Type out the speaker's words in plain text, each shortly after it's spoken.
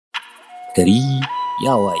Gari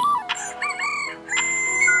ya waye.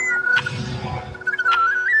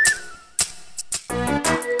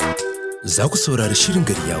 Za ku saurari shirin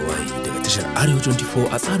Gari ya waye daga tashar Arewa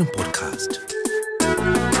 24 a tsarin podcast.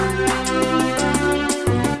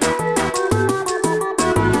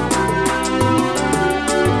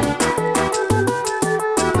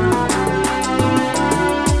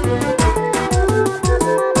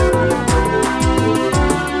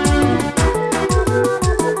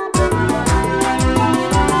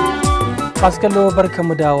 Masu kallo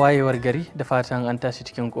barkamu da wayewar gari da fatan an tashi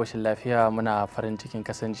cikin ƙoshin lafiya. Muna farin cikin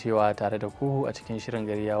kasancewa tare da ku a cikin shirin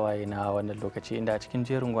Gari ya waye na wannan lokaci, inda a cikin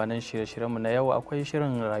jerin gwanon shirye-shiryenmu na yau akwai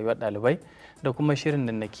shirin rayuwar ɗalibai da kuma shirin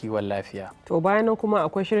na kiwon lafiya. To bayan nan kuma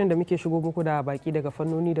akwai shirin da muke shigo muku da baki daga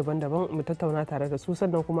fannoni daban-daban mu tattauna tare da su,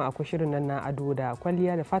 sannan kuma akwai shirin nan na ado da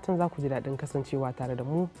kwalliya. Da fatan za ku ji daɗin kasancewa tare da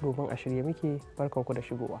mu domin a shirye muke. Barkanku da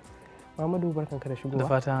shigowa. Muhammadu, barkanka da shigowa. Da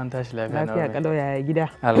fatan an tashi lafiya. Lafiya kalau, yaya gida?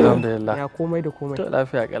 Alhamdulillah. Ya komai da komai. To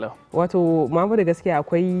lafiya kalau. Wato Muhammadu, gaskiya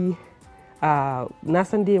akwai na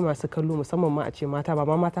san dai masu kallo musamman ma a ce mata, ba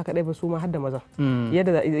ma mata kadai ba, su ma har da maza,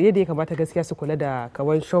 yadda ya kamata gaskiya su kula da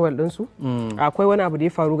kawai shawal ɗinsu. Akwai wani abu da ya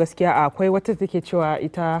faru gaskiya, akwai wata take cewa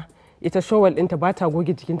ita shawal ɗinta ba ta goge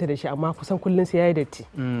jikinta da shi, amma kusan kullum sai yayi datti.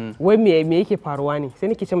 Wai me yake faruwa ne? Sai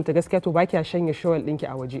nake ce mata gaskiya to ba kya shanya shawal ɗinki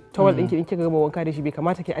a waje. Tawal ɗinki in kika gama wanka da shi bai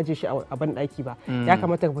kamata ki aje shi a ban ɗaki ba. Ya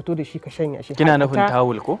kamata ka fito da shi ka shanya shi. Kina nufin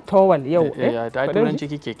tawul ko? Tawal, yau. Ta turanci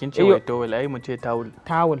kike kin ce wai tawul, ai mu ce tawul.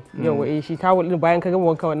 Tawul, yau, shi tawul ɗin bayan ka gama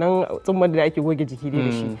wanka, wannan tsumman da ake goge jiki da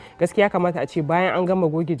shi. Gaskiya kamata a ce bayan an gama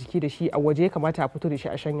goge jiki da shi a waje, kamata a fito da shi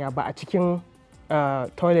a shanya, ba a cikin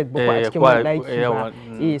toilet ba ko a cikin ɗaki ba.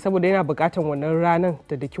 Saboda yana buƙatar wannan ranar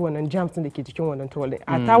da daki wannan germs da ke cikin wannan toilet.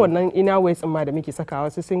 A ta wannan ina waye tsimma da muke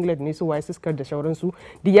sakawa, su singlet ne, su waye, su skirt da shauransu,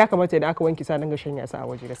 duk ya kamata idan aka wanke sa dinga shanya su a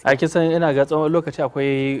waje gaskiya. A kisan ina ga tsawon lokaci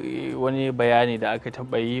akwai wani bayani da aka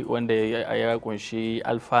tabbayi wanda ya kunshi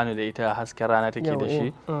alfanu da ita hasken rana take da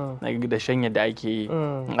shi, da shanya da ake yi.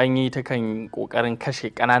 An yi ta kan kokarin kashe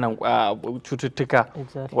kananan cututtuka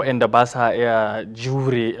waɗanda ba sa iya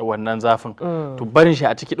jure wannan zafin. To barin shi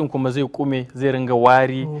a ciki din kuma zai kume, zai ringa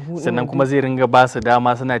wari, sannan kuma zai ringa ba su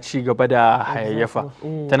dama suna ci gaba da hayayyafa.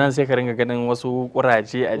 Ta nan sai ka ringa ganin wasu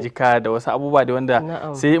kuraje a jika da wasu abubuwa da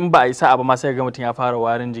wanda sai in ba a yi sa'a ba ma sai ga mutum ya fara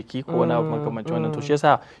warin jiki ko wani abu makamancin wannan. To shi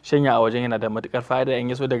yasa shanya a wajen yana da matukar fa'ida. In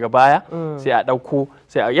yaso daga baya sai a dauko,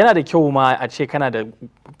 sai yana da kyau ma a ce kana da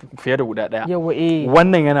fiye da guda daya.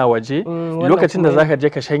 Wannan yana waje, lokacin da zaka je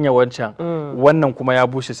ka shanya wancan, wannan kuma ya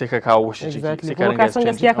bushe sai ka kawo shi ciki. Sai ka ringa san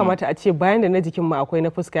gaskiya kamata a ce bayan da na jikin ma akwai na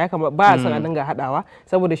fuska, ya kamata ba a san a dinga hadawa,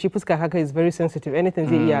 saboda shi fuska haka is very sensitive, anything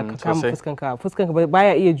zai iya kama fuskanka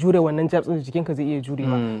baya iya jure wannan jabs din jikinka zai iya jure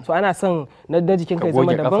ba. So ana son na jikinka ya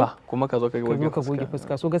zama daban, kuma ka zo ka goge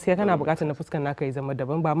fuska. So gaskiya kana buƙatar na fuskan naka ya zama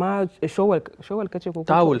daban, ba ma shawal kace ko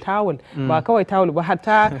towel, ba kawai towel ba,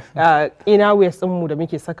 hatta ina wears din mu da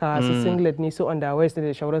muke saka, su singlet ne, su underwears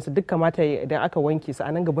da shauransu, duk kamata idan aka wanke su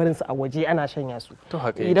a nan gabarin su a waje ana shanya su.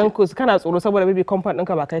 Idan kana tsoro saboda baby compound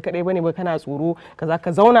ɗinka ba kai kadai bane ba, kana tsoro kaza,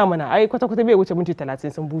 ka zauna mana, ai kwata bai wuce minti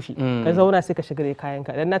 30 sun bushe. Ka zauna sai ka shiga da kayan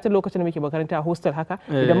ka. Dan na tun lokacin da muke makaranta a hostel haka,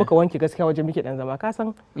 idan muka wanke gaskiya waje muke dan zama, ka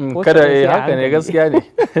san kada haka ne gaskiya ne.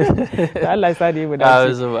 Allah ya sa da mu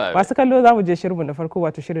dace. Masu kallo, za mu je shirin na farko,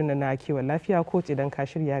 wato shirin na kiwon lafiya. Coach, idan ka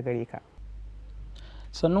shirya gare ka.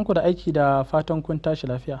 Sannun ku da aiki, da fatan kun tashi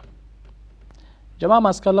lafiya. Jama'a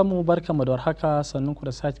masu kallon mu, barkamu da warhaka, sannun ku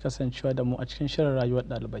da sake kasancewa da mu a cikin shirin rayuwar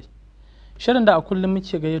ɗalibai. Shirin da a kullum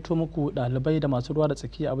muke gayyato muku ɗalibai da masu ruwa da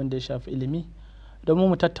tsaki abin da ya shafi ilimi, domin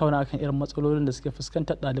mu tattauna akan irin matsalolin da suke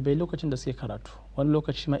fuskantar ɗalibai lokacin da suke karatu, wani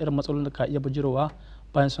lokaci ma irin matsalolin da ka iya bujirowa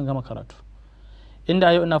bayan sun gama karatu. Inda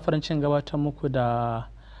a yau ina farin cikin gabatar muku da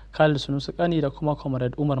Khalid Sunusi Kani da kuma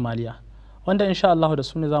Comrade Umar Maliya, wanda insha Allah da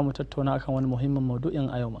su ne za mu tattauna akan wani muhimmin maudu'in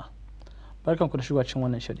a yau ma. Barkan ku da shiga cikin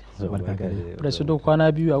wannan shiri. Da su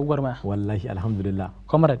kwana biyu a gwagwarmaya. Wallahi alhamdulillah.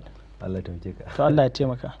 Comrade, Allah ya taimake ka. To Allah ya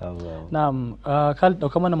taimaka. Na'am, Khalid,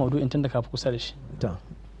 dauka mana maudu'in tun da ka fi kusa da shi.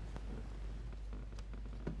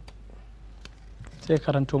 Sai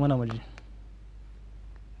karanto mana waje.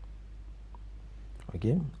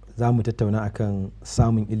 Okay, za mu tattauna akan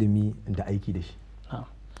samun ilimi da aiki da shi.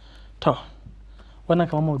 To, wannan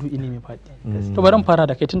kamar maudu'i ne mai faɗi. To bari mu fara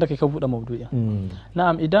da kai tun da kai ka buɗe maudu'in.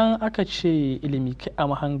 Na'am, idan aka ce ilimi, kai a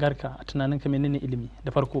mahangarka, a tunaninka menene ilimi da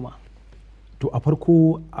farko ma? To a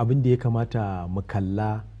farko abin da ya kamata mu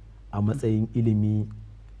kalla a matsayin ilimi,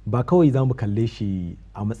 ba kawai za mu kalle shi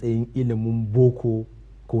a matsayin ilimin boko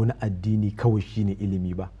ko na addini kawai shine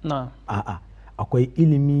ilimi ba. A'a, akwai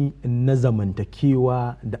ilimi na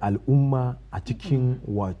zamantakewa da al'umma a cikin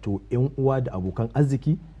wato 'yan uwa da abokan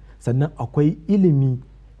arziki, sannan akwai ilimi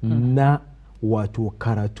na wato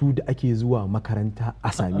karatu da ake zuwa makaranta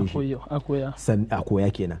a same shi a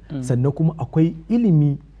koya kenan sannan kuma akwai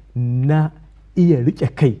ilimi na iya rike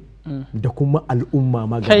kai da kuma al'umma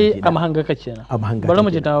ma kai a mahanga ka kenan bari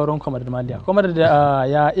mu ji ta wurin Kwamar Maliya. Kwamar da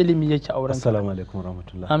ya ilimi yake a wurin ka. Assalamu alaikum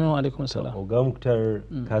warahmatullahi. Amin wa alaikum salam. Oga Muktar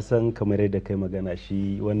ka san kamar yadda kai magana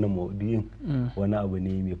shi wannan maudu'in wani abu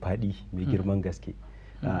ne mai fadi mai girman gaske.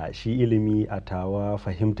 Shi ilimi a tawa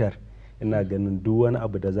fahimtar ina ganin duk wani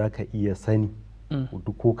abu da zaka iya sani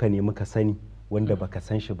duk ko ka nemi ka sani wanda baka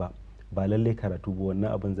san shi ba lallai karatu ba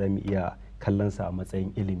wannan abin zamu iya kallon sa a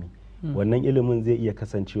matsayin ilimi. Wannan ilimin zai iya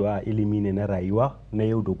kasancewa a ilimi ne na rayuwa na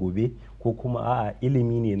yau da gobe ko kuma a'a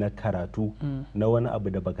ilimi ne na karatu na wani abu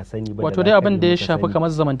da baka sani ba. Wato dai abin da ya shafi kamar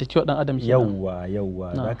zamantakewa dan adam kenan.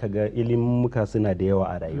 Yawwa zaka ga ilimuka suna da yawa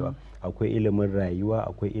a rayuwa. Akwai ilimin rayuwa,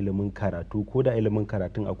 akwai ilimin karatu, ko da ilimin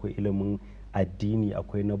karatun akwai ilimin addini,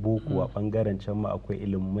 akwai na boko a bangaren can ma akwai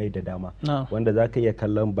ilimai da dama wanda zaka iya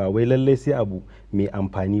kallon ba wai lallai sai abu mai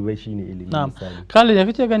amfani ba shine ilimi. Misali Khalid, ya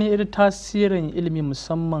kake gani irin tasirin ilimi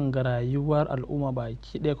musamman ga rayuwar al'umma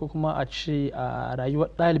baki ɗaya ko kuma a ce a rayuwar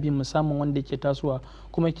ɗalibi musamman wanda yake tasowa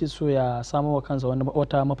kuma yake so ya samu wa kansa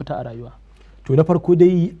wata mafita a rayuwa? To na farko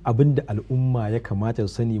dai abin da al'umma ya kamata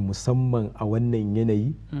su sani musamman a wannan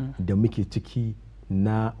yanayi da muke ciki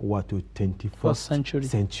na wato 21st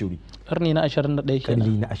century karni na 21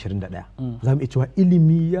 karni na 21 za mu iya cewa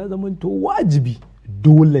ilimi ya zamanto wajibi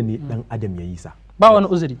dole ne dan adam ya yi sa ba wani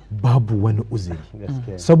uzuri babu wani uzuri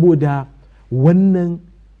saboda wannan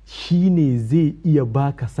shine zai iya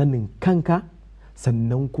baka sanin kanka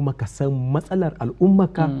sannan kuma ka san matsalar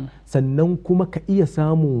al'ummarka sannan kuma ka iya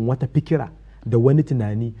samun wata fikira da wani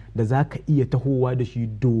tunani da za ka iya tahowa da shi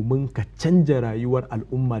domin ka canja rayuwar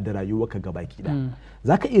al'umma da rayuwarka gabaki da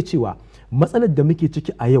za ka iya cewa matsalar da muke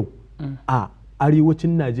ciki a yau a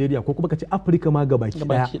arewacin Najeriya ko kuma ka ce Afirka ma gabaki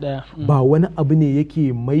daya ba wani abu ne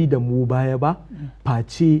yake mai da mu baya ba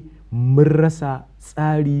face mun rasa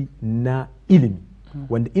tsari na ilimi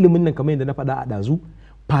wanda ilimin nan kamar yadda na faɗa a ɗazu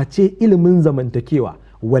face ilimin zamantakewa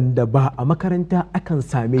wanda ba a makaranta akan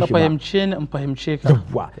same shi ba. Ka fahimce ni in fahimce ka.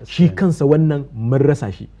 Yawwa shi kansa wannan mun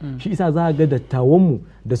rasa shi. Shi isa za ga dattawanmu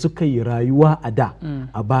da suka yi rayuwa a da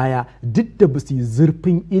a baya duk da ba su yi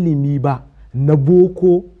zurfin ilimi ba na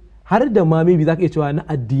boko har da ma maybe za ka iya cewa na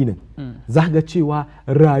addinin za ga cewa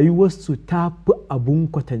rayuwarsu ta fi abun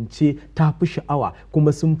kwatance ta fi sha'awa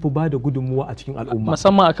kuma sun fi ba da gudunmuwa a cikin al'umma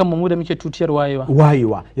musamman akan mu da muke tutiyar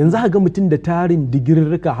wayewa yanzu ga mutum da tarin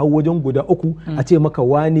digirirrika har wajen guda 3 a ce maka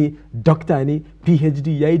wane dokta ne PhD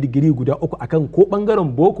yayi digiri guda 3 akan ko bangaren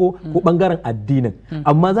boko ko bangaren addinin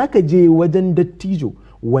amma za ka je wajen dattijo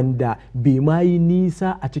wanda bai ma yi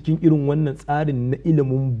nisa a cikin irin wannan tsarin na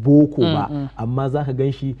ilimin boko ba amma za ka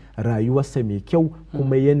gan shi rayuwarsa mai kyau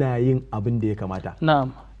kuma yana yin abin da ya kamata.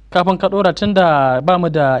 Na'am. Kafin ka dora tun da ba mu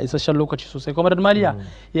da isasshen lokaci sosai kuma Maliya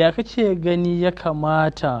ya kake gani ya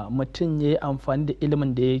kamata mutum ya yi amfani da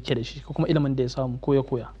ilimin da yake da shi ko kuma ilimin da ya samu ko ya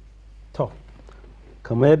koya? To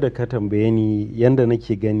kamar yadda ka tambaye ni yanda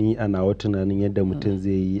nake gani a nawa tunanin yadda mutum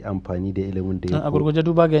zai yi amfani da ilimin da ya koya. A gurguje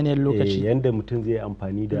duba ga yanayin lokaci. Yanda mutum zai yi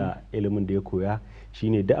amfani da ilimin da ya koya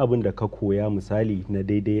shine duk abin da ka koya misali na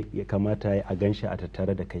daidai ya kamata a ganshi a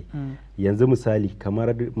tattare da kai. Yanzu misali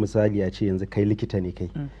kamar misali a ce yanzu kai likita ne kai.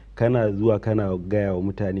 Kana zuwa kana gaya wa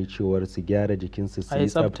mutane cewar su gyara jikinsu su yi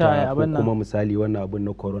tsafta ko kuma misali wannan abun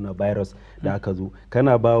na coronavirus da aka zo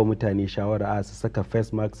kana ba wa mutane shawara a su saka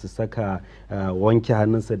face mask su saka wanke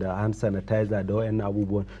hannunsu da hand sanitizer da wayannan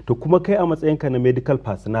abubuwan to kuma kai a matsayinka na medical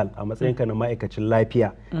personnel a matsayinka na ma'aikacin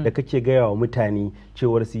lafiya da kake gaya wa mutane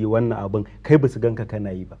cewar su yi wannan abun kai ba su ganka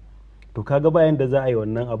kana yi ba to kaga bayan da za a yi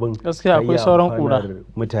wannan abin gaskiya akwai sauran kura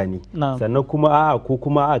mutane sannan kuma a'a ko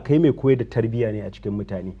kuma a'a kai mai koyar da tarbiyya ne a cikin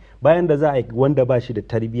mutane bayan da za a yi wanda ba shi da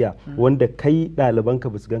tarbiyya wanda kai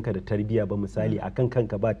ɗalibanka ba su ganka da tarbiyya ba misali akan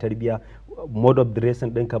kanka ba tarbiyya mode of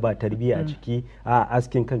dressing ɗinka ba tarbiyya a ciki a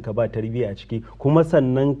askin kanka ba tarbiyya a ciki kuma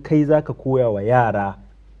sannan kai zaka koya wa yara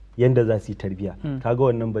yanda za su yi tarbiyya kaga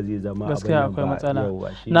wannan ba zai zama abin gaskiya akwai matsala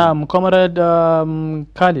na'am comrade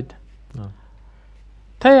Khalid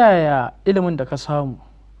ta yaya ilimin da ka samu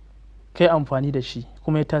kai amfani da shi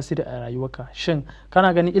kuma ya tasiri a rayuwarka shin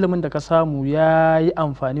kana ganin ilimin da ka samu ya yi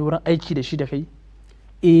amfani wurin aiki da shi da kai?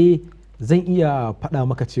 Zan iya faɗa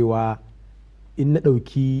maka cewa in na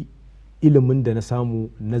ɗauki ilimin da na samu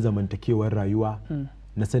na zamantakewar rayuwa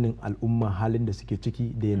na sanin al'umma halin da suke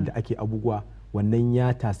ciki da yadda ake abubuwa wannan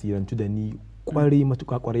ya tasirantu da ni kwarai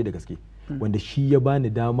matuƙa kwarai da gaske wanda shi ya bani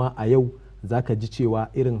dama a yau zaka ji cewa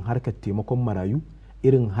irin harkar taimakon marayu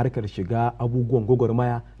irin harkar shiga abubuwan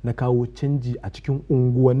gwagwarmaya na kawo canji a cikin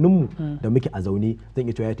unguwanninmu da muke a zaune, zan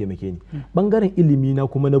iya cewa ya taimake ni. Bangaren ilimi na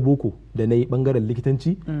kuma na boko da na yi bangaren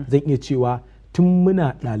likitanci, zan iya cewa tun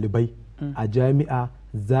muna ɗalibai a jami'a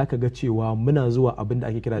za ka ga cewa muna zuwa abin da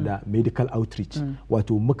ake kira da medical outreach,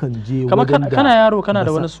 wato mukan je wajen da kana yaro kana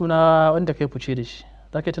da wani suna wanda kai fice da shi,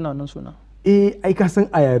 za ka yi tuna wannan suna? Ai ka san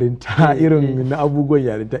a yarinta irin na abubuwan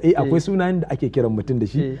yarinta akwai sunayen da ake kiran mutum da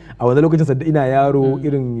shi a wani lokacin sadda ina yaro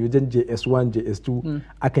irin wajen JS1 JS2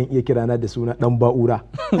 akan iya kirana da suna dan ba'ura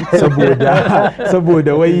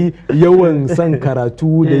saboda wai yawan son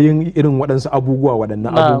karatu da yin irin waɗansu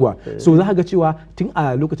waɗannan abubuwa. So za ka ga cewa tun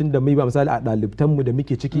a lokacin da mai ba misali a ɗalibtanmu da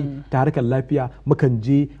muke ciki ta harkar lafiya mukan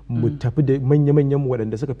je mu tafi da manya-manyan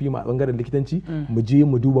waɗanda suka fi mu a bangaren likitanci, mu je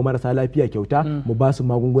mu duba marasa lafiya kyauta, mu ba su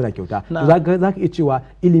magunguna kyauta. za ka iya cewa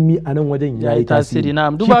ilimi a nan wajen ya yi tasiri.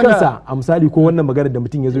 Shi kansa a misali ko wannan magana da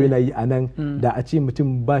mutum ya zo yana yi a nan da a ce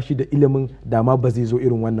mutum ba shi da ilimin da ma ba zai zo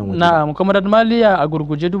irin wannan wajen. Na'am, kamar da maliya a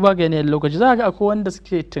gurguje duba ga yanayin lokaci za ga akwai wanda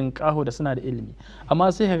suke tunƙaho da suna da ilimi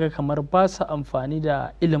amma sai kaga kamar ba su amfani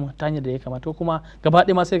da ilimin ta hanyar da ya kamata ko kuma gaba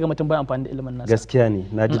ɗaya ma sai ga mutum bai amfani da ilimin nasa. Gaskiya ne,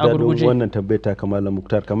 na ji daɗin wannan tambayar ta Malam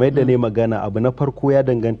Muktar. Kamar yadda ne magana, abu na farko ya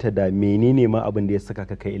danganta da menene ma abin da ya saka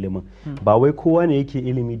ka kai ilimin. Ba wai kowa ne yake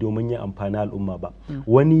ilimi domin ya amfani al'umma ba.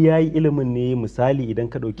 Wani ya yi ilimin ne misali idan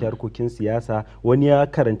ka ɗauki harkokin siyasa, wani ya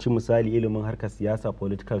karanci misali ilimin harkar siyasa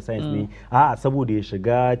political science ne, a'a saboda ya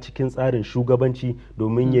shiga cikin tsarin shugabanci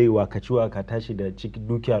domin ya yi wakaciwa ka tashi da cikin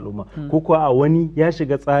dukiyar al'umma, ko kuwa a wani ya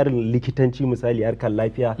shiga tsarin likitanci misali harkar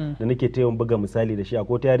lafiya da nake ta yawan buga misali da shi.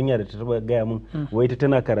 Akwai ta yarinya da ta taba gaya min wai ta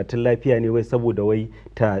tana karatun lafiya ne wai saboda wai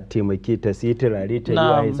ta taimake ta sai turare ta yi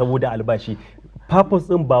waye saboda albashi. Purpose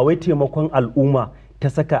din ba wai taimakon al'umma ta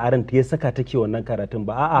saka a ranta ya saka take wannan karatun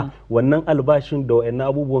ba, a'a wannan albashin da wayannan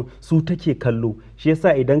abubuwan su take kallo. Shi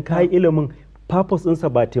yasa idan ka yi ilimin purpose ɗinsa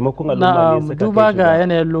ba taimakon al'umma ne saka duba ga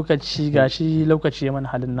yanayin lokaci gashi lokaci ya mana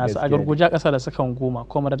halin nasu a gurguje ƙasa da sakan 10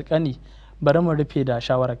 kuma da ƙani bari mu rufe da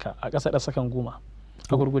shawararka a ƙasa da sakan 10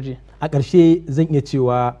 a gurguje. A ƙarshe zan iya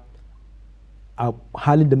cewa a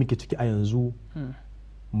halin da muke ciki a yanzu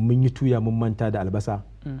mun yi tuya mun manta da albasa,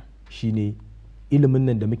 shine ilimin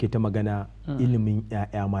nan da muke ta magana, ilimin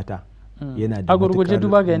 'ya'ya mata yana da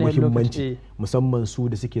matuƙar muhimmanci, musamman su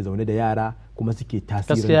da suke zaune da yara kuma suke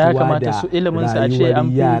tasirantuwa da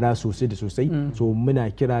rayuwar yara sosai da sosai. So muna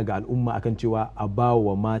kira ga al'umma akan cewa a ba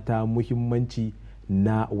wa mata muhimmanci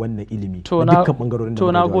na wannan ilimi na dukkan bangarorin da.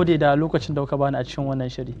 To na gode da lokacin da kuka bani a cikin wannan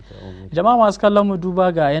shiri. Jama'a masu kallon mu,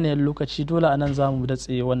 duba ga yanayin lokaci dole a nan zamu datse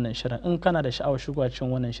wannan shirin. In kana da sha'awar shigowa cikin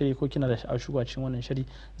wannan shiri ko kina da sha'awar shigowa cikin wannan shiri,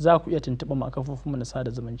 za ku iya tuntuɓa mu a kafofin mu na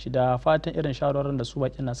sada zumunci. Da fatan irin shawarwarin da su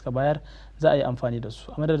bakin na suka bayar za a yi amfani da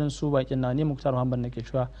su. A madadin su bakin na, ni Muktar Muhammad nake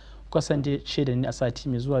cewa kasance da ni a sati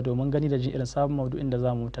mai zuwa domin gani da jin irin sabon maudu'in da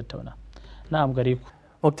zamu tattauna. Na'am, gare ku.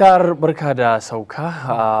 Muktar, barka da sauka.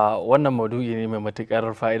 Wannan maudu'i ne mai matukar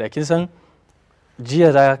fa'ida. Kin san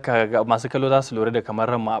jiya za ka ga masu kallo za su lura da kamar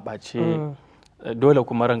ran ma a ɓace, dole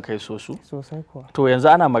kuma ran kai so su. To yanzu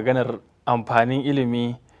ana maganar amfanin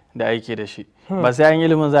ilimi da aiki da shi. Ba sai an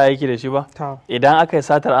ilimin za a aiki da shi ba. Idan aka yi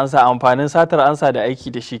satar ansa, amfanin satar ansa da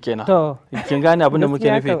aiki da shi kenan. Kin gane abin da muke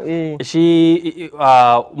nufi? Shi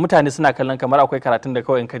mutane suna kallon kamar akwai karatun da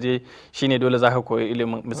kawai in ka je shine dole zaka koyi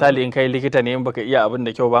ilimin. Misali in kai likita ne, in baka iya abin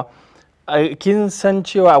da kyau ba, kin san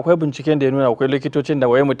cewa akwai binciken da ya nuna akwai likitocin da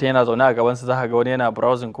waye mutum yana zaune a gaban su zaka ga wani yana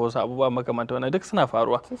browsing ko wasu abubuwa makamanta wannan duk suna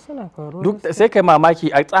faruwa. Duk sai kai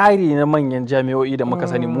mamaki a tsari na manyan jami'o'i da muka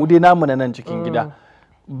sani, mu dai namu na nan cikin gida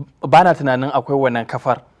ba na tunanin akwai wannan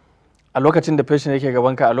kafar. A lokacin da patient yake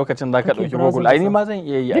gaban ka, a lokacin za ka ɗauki Google, ai ni ma zan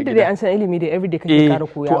iya yi a gida. Duk da dai an san ilimi da everyday kake ƙara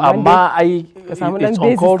koya. To amma ai it's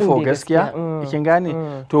on call for gaskiya. Kin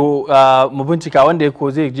gane? To mu bincika wanda ya ko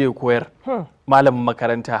zai je koyar. Malamin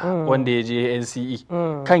makaranta wanda ya je NCE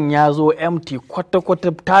kan ya zo empty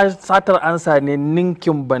kwata-kwata, ta satar ansa ne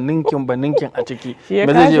ninkin ba ninkin a ciki.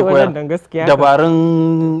 Ba zai je koyar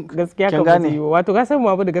dabarun kin gane? Wato ka san mu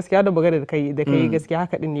abu da gaskiya da bagare da kai gaskiya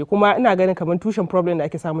haka din ne. Kuma ina ganin kamar tushen problem da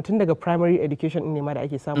ake samu tun daga primary education ne ma da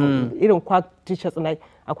ake samu irin quack teachers na.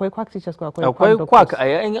 Akwai quack teachers ko akwai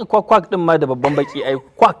quack din ma da babban baki ai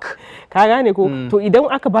quack. Ka gane ko? To idan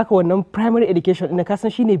aka baka wannan primary education din ka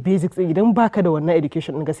san shine basics, idan baka da wannan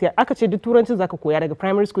education din gaskiya aka ce duk turancin zaka koya daga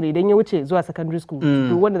primary school idan ya wuce zuwa secondary school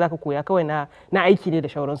duk wanda zaka koya kawai na aiki ne da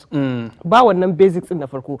shauransu. Ba wannan basics din na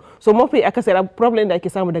farko. So mafi akasari problem da ake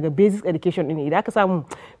samu daga basic education din idan aka samu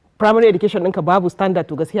primary education ɗinka babu standard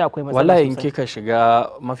to gaskiya akwai matsala. Wallahi in kika shiga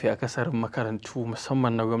mafi akasarin makarantu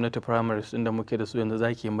musamman na gwamnati primaries inda muke da su yanzu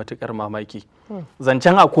zaki yi matukar mamaki.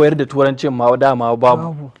 Zancen a koyar da turancin ma dama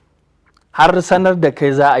babu. har sanar da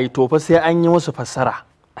kai za a yi to fa sai an yi musu fassara.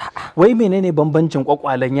 Wai menene bambancin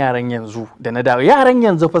kwakwalen yaran yanzu da na da? Yaran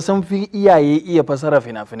yanzu fa sun fi iyaye iya fassara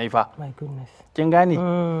fina-finai fa. My goodness. Kin gane?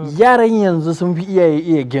 Yaran yanzu sun fi iyaye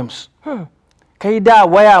iya games. Kai da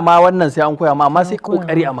waya ma wannan sai an koya ma amma sai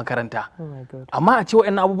kokari a makaranta. Amma a ce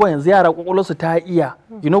wa'annan abubuwan yanzu yara kwakwalwarsu ta iya.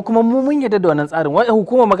 Kuma mu mun yadda da wannan tsarin. Wai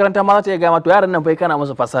hukumar makaranta ma za ta iya gaya ma to yaran nan fa kana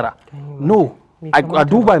musu fassara. No. A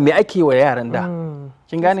duba me ake wa yaran da.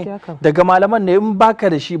 Kin gane? Daga malaman ne in baka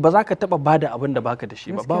da shi ba za ka taba bada abin da baka da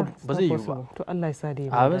shi ba. Babu, ba zai yiwu ba. To Allah ya sa da ya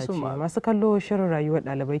dace. Masu kallo shirin rayuwar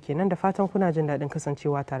ɗalibai kenan da fatan kuna jin daɗin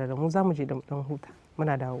kasancewa tare da mu. Za mu je da dan huta.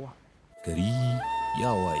 Muna dawowa. Gari ya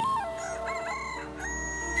waye.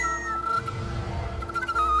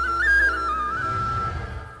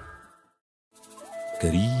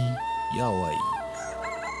 Gari ya waye.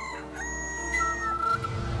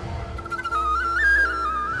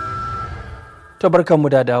 To barkanmu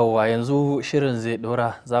da dawowa, yanzu shirin zai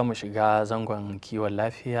dora, za mu shiga zangon kiwon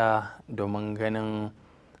lafiya domin ganin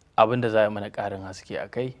abin da za a mana ƙarin haske a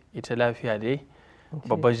kai. Ita lafiya dai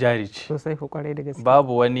babbar jari ce. Sosai ku kwarai da gaske.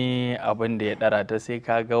 Babu wani abin da ya ɗara ta sai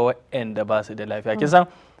ka ga waɗanda ba su da lafiya. Kisan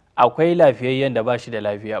akwai lafiyayyen da ba shi da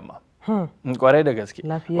lafiya ma. Kwarai da gaske.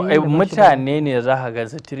 Mutane ne za ka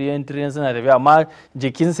gansu tiriyan suna tafiya amma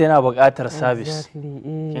jikinsa yana buƙatar sabis.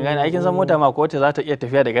 Kin gane aikin san mota ma ko wacce za ta iya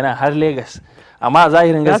tafiya daga nan har Lagos. Amma a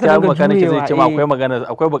zahirin gaskiya makaniki zai ce ma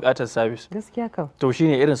akwai buƙatar sabis. Gaskiya kam. To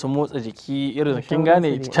shine irin su motsa jiki, irin kin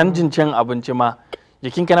gane canjin cin abinci ma.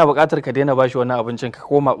 Jikin kana buƙatar ka daina bashi wani abincin ka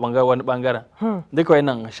koma wani bangaren. Duka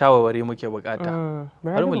wannan shawarwari muke buƙata.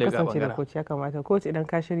 Bari mu kasance da coach ya kamata. Coach idan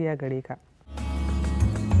ka shirya gare ka.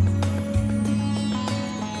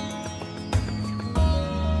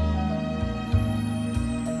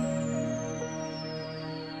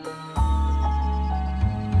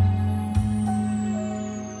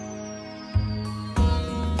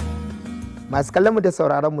 Masu kallon mu da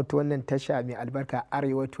sauraron mu ta wannan tasha mai albarka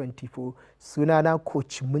Arewa 24, sunana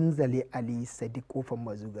coach Munzale Ali Sadiq Kofar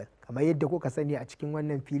Mazugal. Kamar yadda kuka sani a cikin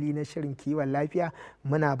wannan fili na shirin kiwon lafiya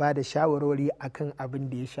muna ba da shawarwari akan abin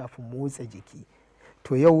da ya shafi motsa jiki.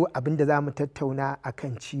 To yau abin da za mu tattauna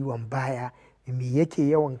akan ciwon baya, me yake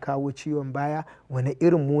yawan kawo ciwon baya, wani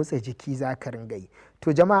irin motsa jiki za ka ringa yi.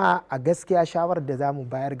 To jama'a a gaskiya shawarar da za mu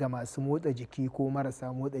bayar ga masu motsa jiki ko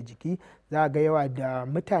marasa motsa jiki, za ga yawa da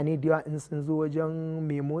mutane da yawa in sun zo wajen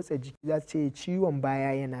mai motsa jiki za su ce ciwon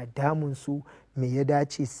baya yana damun su, me ya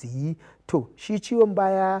dace su yi. To shi ciwon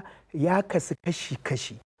baya ya kasu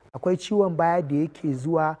kashi-kashi. Akwai ciwon baya da yake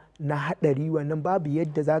zuwa na haɗari, wannan babu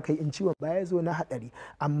yadda za ka yi in ciwon baya zo na haɗari,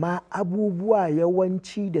 amma abubuwa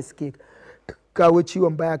yawanci da suke kawo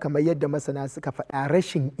ciwon baya kamar yadda masana suka faɗa,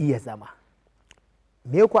 rashin iya zama.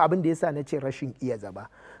 Me ko abin da yasa na ce rashin iya zama,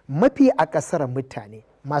 mafi a ƙasar mutane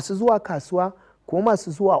masu zuwa kasuwa ko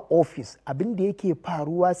masu zuwa ofis, abin da yake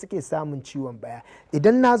faruwa suke samun ciwon baya.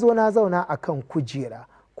 Idan na zo na zauna a kan kujera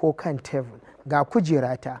ko kan tebul, ga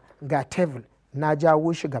kujerata ga tebul na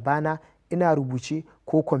jawo shi gabana ina rubuce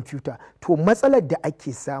ko kwamfuta, to matsalar da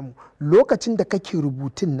ake samu lokacin da kake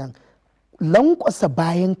rubutun nan lankwasa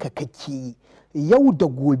bayanka kake yi. Yau da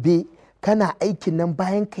gobe kana aikin nan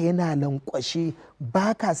bayanka yana lankwashe,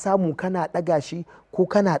 ba ka samu kana ɗaga shi ko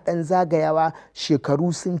kana ɗan zagayawa,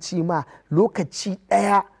 shekaru sun ci ma, lokaci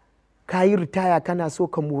ɗaya ka yi ritaya kana so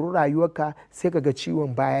ka mori rayuwarka sai ka ga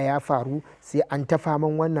ciwon baya ya faru, sai an ta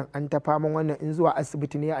faman wannan an ta faman wannan. In zuwa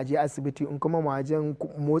asibiti ne a je asibiti, in kuma wajen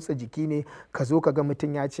motsa jiki ne ka zo ka ga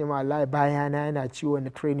mutum ya ce ma wallahi bayana yana ciwo na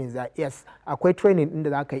training za. Yes, akwai training inda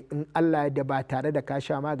za ka yi in Allah da ba tare da ka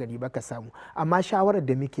sha magani ba ka samu. Amma shawarar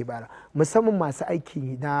da muke bara musamman masu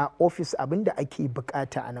aiki na ofis, abin da ake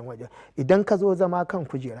bukata a nan wajen, idan ka zo zama kan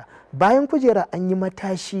kujera, bayan kujera an yi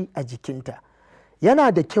matashi a jikinta,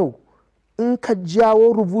 yana da kyau in ka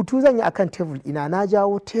jawo rubutu zan yi akan tebul ina, na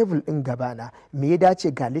jawo tebul din gabana, me ya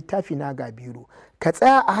dace ga littafi na ga biro, ka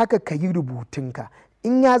tsaya a haka ka yi rubutunka.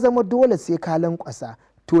 In ya zama dole sai ka lankwasa,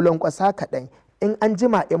 to lankwasa kaɗan. In an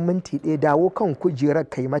jima 'yan minti ɗaya dawo kan kujerar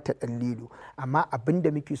ka yi mata ɗan lilo. Amma abin da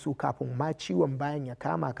muke so kafin ma ciwon bayan ya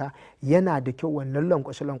kama ka, yana da kyau wannan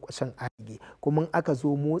lankwashe-lankwashen a rage. Kuma aka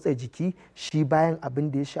zo motsa jiki, shi bayan abin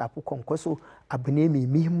da ya shafi kwankwaso abu ne mai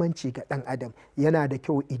muhimmanci ga ɗan adam. Yana da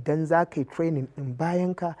kyau idan za ka yi training ɗin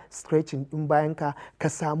bayanka, stretching ɗin bayanka, ka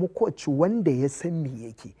samu coach wanda ya san me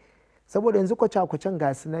yake. Saboda yanzu kwace-kwacen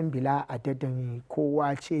gasu nan bila adadin,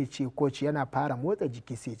 kowa ce coach yana fara motsa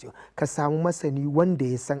jiki sai ce ka samu masani wanda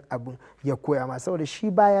ya san abin ya koya ma, saboda shi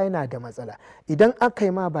baya yana da matsala. Idan aka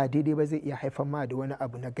yi ma ba daidai ba zai iya haifar ma da wani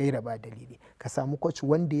abu na gaira ba dalili. Ka samu coach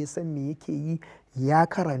wanda ya san me yake yi, ya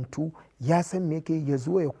karantu ya san me yake ya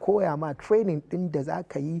zo ya koya ma training din da za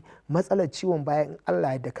ka yi matsalar ciwon baya in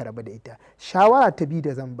Allah ya da ka rabu da ita. Shawara ta biyu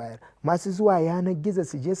da zan bayar, masu zuwa yanar gizo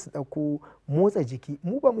su je su ɗauko motsa jiki.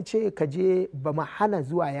 Mu ba mu ce ka je, ba mu hana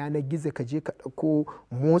zuwa yanar gizo ka je ka ɗauko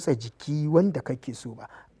motsa jiki wanda kake so ba,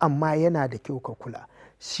 amma yana da kyau ka kula.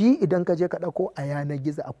 Shi idan ka je ka ɗauko a yanar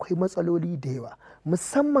gizo akwai matsaloli da yawa,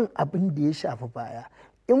 musamman abin da ya shafi baya.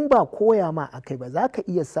 In ba koya ma a kai ba za ka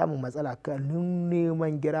iya samun matsala ka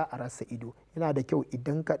neman gira a rasa ido. Yana da kyau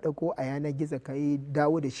idan ka ɗauko a yanar gizo ka yi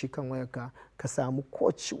dawo da shi kan wayarka, ka samu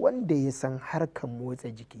coach wanda ya san harkar motsa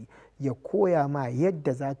jiki ya koya ma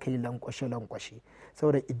yadda za ka yi lankwashe-lankwashe,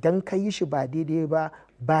 saboda idan ka yi shi ba daidai ba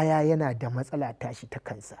baya yana da matsala tashi ta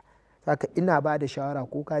kansa. Saka ina ba da shawara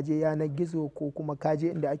ko ka je yanar gizo ko kuma ka je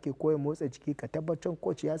inda ake koya motsa jiki ka tabbatar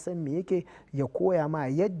coach ya san me yake ya koya ma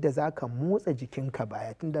yadda za ka motsa jikinka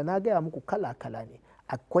baya, tunda na gaya muku kala-kala ne.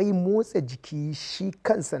 Akwai motsa jiki shi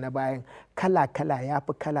kansa na bayan kala-kala, ya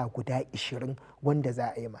fi kala guda 20 wanda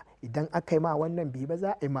za a yi ma. Idan aka yi ma wannan bai ba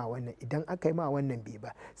za a yi ma wannan, idan aka yi ma wannan bai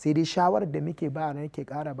ba. Sai dai shawarar da muke ba na ke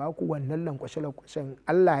ƙara baku wannan lankwashe-lankwashen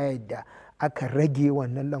Allah ya yarda aka rage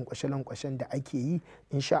wannan lankwashe-lankwashen da ake yi,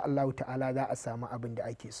 insha Allah ta'ala za a samu abin da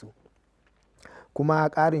ake so. Kuma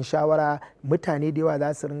ƙarin shawara, mutane da yawa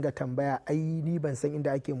za su ringa tambaya, ai ni ban san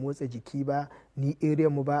inda ake motsa jiki ba, ni area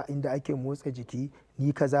mu ba inda ake motsa jiki,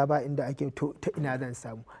 ni kaza ba inda ake, to ta ina zan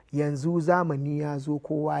samu? Yanzu zamani ya zo,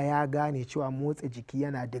 kowa ya gane cewa motsa jiki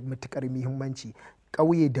yana da matukar muhimmanci.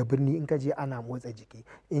 Ƙauye da birni in ka je ana motsa jiki.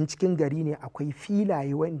 In cikin gari ne akwai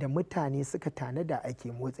filaye wanda mutane suka tanada ake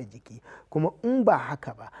motsa jiki. Kuma in ba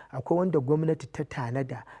haka ba akwai wanda gwamnati ta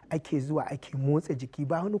tanada ake zuwa ake motsa jiki,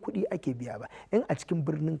 ba wani kuɗi ake biya ba. In a cikin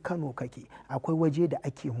birnin Kano kake akwai waje da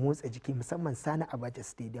ake motsa jiki, musamman Sani Abacha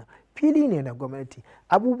Stadium, fili ne na gwamnati.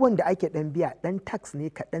 Abubuwan da ake ɗan biya ɗan tax ne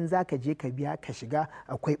kaɗan, za ka je ka biya ka shiga.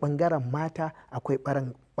 Akwai ɓangaren mata, akwai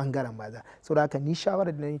ɓangaren maza. Saboda haka ni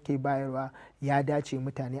shawarar da nake bayarwa, ya dace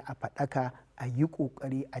mutane a faɗaka, a yi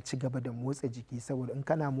ƙoƙari a ci gaba da motsa jiki, saboda in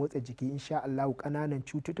kana motsa jiki insha Allahu ƙananan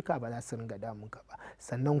cututtuka ba za su ringa damunka ba.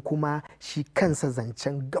 Sannan kuma shi kansa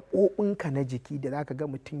zancen gaɓoɓinka na jiki da zaka ga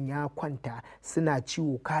mutum ya kwanta suna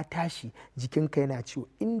ciwo, ka tashi jikinka yana ciwo,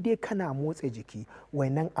 in dai kana motsa jiki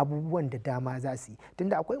wannan abubuwan da dama za su yi.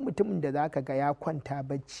 Tunda akwai mutumin da zaka ga ya kwanta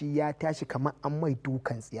bacci ya tashi kamar an mai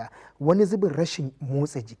dukan tsiya, wani zubin rashin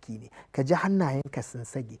motsa jiki ne. Ka ji hannayenka sun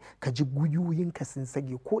sage, ka ji gwiwoyinka sun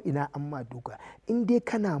sage, ko ina an ma duka. In dai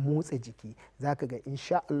kana motsa jiki zaka ga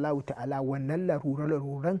insha Allah ta'ala wannan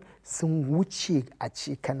laruran sun wuce a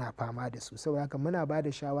ce kana fama da su. Saboda haka muna ba da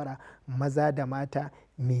shawara, maza da mata,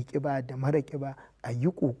 mai kiba da mara kiba, a yi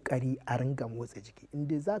kokari a ringa motsa jiki. In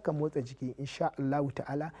dai zaka motsa jiki insha Allah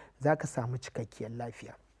ta'ala zaka samu cikakkiyar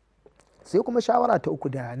lafiya. Sai kuma shawara ta uku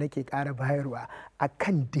da nake ƙara bayarwa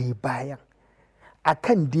akan dai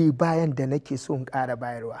bayan da nake so in ƙara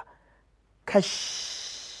bayarwa,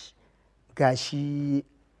 gashi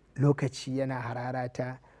lokaci yana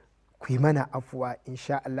hararata, ku yi mana afuwa,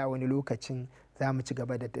 insha Allah wani lokacin za mu ci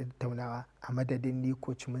gaba da tattaunawa. A madadin ni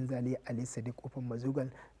Coach Munzali Ali Sadiq Kofar Mazugal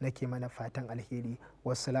nake mana fatan alheri.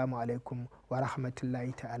 Wassalamu alaikum wa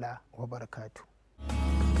rahmatullahi ta'ala wa barakatuh.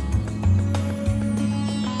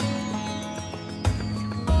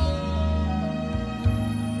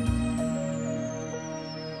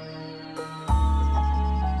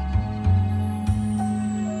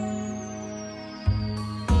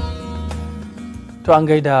 To an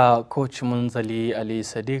gaida Coach Munzali Ali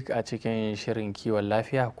Sadiq a cikin shirin kiwon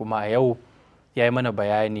lafiya, kuma a yau ya yi mana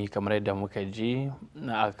bayani kamar yadda muka ji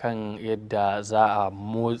akan yadda za a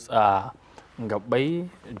motsa gabbai,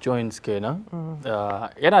 joints kenan.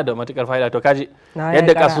 Yana da matukar fa'ida. To kaji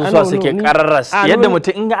yadda kasusuwa suke kararras, yadda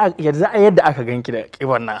mutum yadda aka ganki da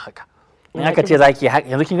kiwon nan haka. In aka ce zaki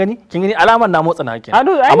yanzu kin gani alamar na motsa na kenan,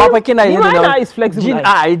 amma fa kina yin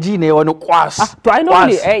da ji ne wani kwas. To ai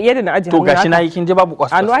normally yadda na aje hannu, to gashi nayi kin je babu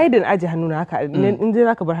kwas. Ai yadda na aje hannu haka, in je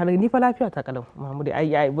zaka bar hannu ni fa lafiya ta kalau Mahmud.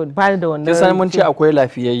 Ai ba da wannan, kin san mun ce akwai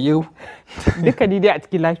lafiyayyu. Duka ni dai a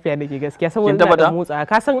cikin lafiya nake gaskiya, saboda ina da motsa.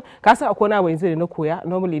 Ka san akwai na wani zai da na koya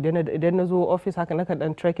normally idan na zo office haka nakan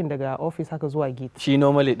dan trekking daga office haka zuwa gate. Shi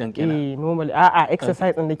normally din kenan. Normally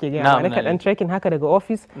exercise din nake ga nakan dan trekking haka daga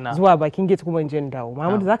office zuwa bakin gate kuma in je in dawo.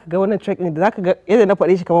 Mahmud zaka ga wannan trekking da zaka ga yadda na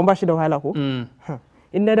faɗe shi kaman ba shi da wahala ko?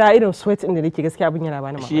 In na da irin sweat din da nake gaskiya abin yana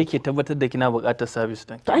bani mamaki. Shi yake tabbatar da kina buƙatar service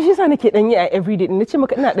din. To shi yasa nake dan yi a everyday din, nace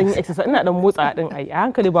maka ina dan yin exercise, ina dan motsa din ai. A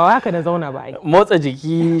hankali ba haka na zauna ba ai. Motsa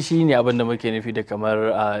jiki shine abin da muke nufi da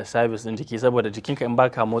kamar service din jiki, saboda jikinka in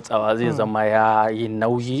baka motsawa zai zama ya yi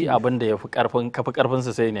nauyi, abin da yafi karfin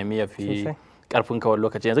sa sai nemi yafi karfin ka wani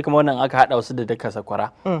lokaci. Yanzu kamar wannan aka hada wasu da daka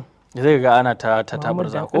sakwara. zai ga ana ta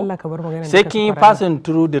tabarza ko sai kin yi passing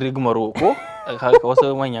through the rigmarole ko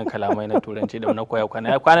wasu manyan kalamai na turanci da na koya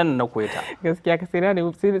kwanan na koya ta gaskiya ka sai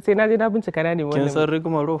na je na bincika na ne wannan kin san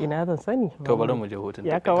rigmarole ina zan sani to bari mu je hutun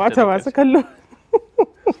ya kamata masu kallo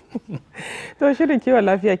to shirin kiwon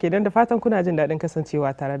lafiya kenan da fatan kuna jin daɗin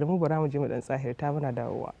kasancewa tare da mu bara mu je mu dan tsahirta muna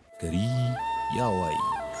dawowa gari ya waye.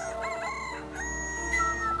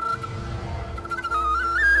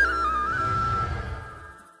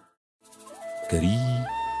 Gari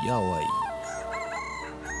ya waye.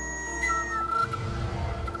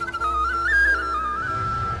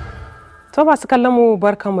 To masu kallon mu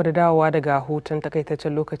barkanmu da dawowa daga hutun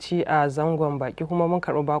takaitaccen lokaci a zangon baki kuma mun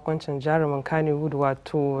karɓi bakoncin jarumin Kannywood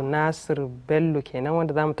wato Nasir Bello kenan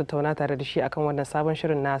wanda zamu tattauna tare da shi akan wannan sabon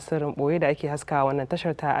shirin Nasirin boye da ake haskawa wannan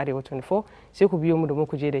tashar ta Arewa 24 sai ku biyo mu da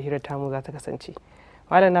muku je da hirar tamu za ta kasance.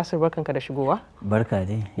 Malam Nasir barkanka da shigowa. Barka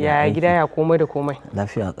dai. Ya gida ya komai da komai.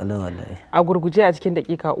 Lafiya kalau wallahi. A gurguje a cikin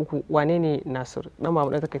dakika 3 wane ne Nasir? Dan ba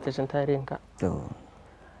mu dan takaitaccen tarihinka. To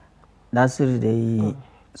Nasir dai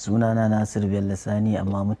sunana Nasir Bello Sani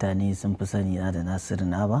amma mutane sun fi sani na da Nasir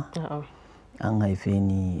Naba. An haife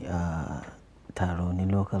ni a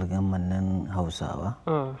Taroni local government nan Hausawa.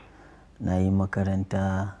 Na yi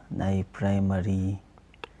makaranta, na yi primary,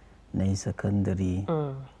 na yi secondary,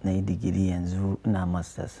 na yi digiri yanzu ina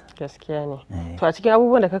masters. Gaskiya ne. To a cikin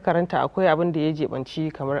abubuwan da ka karanta akwai abin da ya jebanci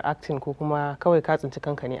kamar acting ko kuma kawai ka tsinci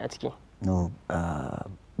kanka ne a ciki? No,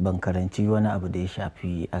 ban karanci wani abu da ya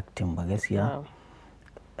shafi acting ba gaskiya.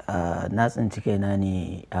 Na tsinci kaina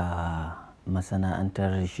ne a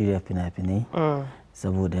masana'antar shirya fina-finai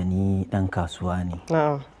saboda ni dan kasuwa ne.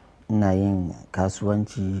 Ina yin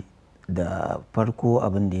kasuwanci da farko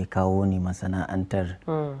abin da ya kawo ni masana'antar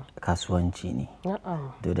kasuwanci ne.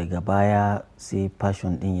 To daga baya sai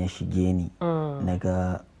passion din ya shige ni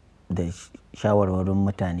naga da shawarwarin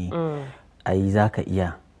mutane ai za ka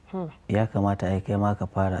iya ya kamata ai kai ma ka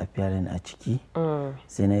fara appearing a ciki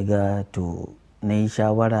sai na ga to na yi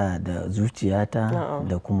shawara da zuciyata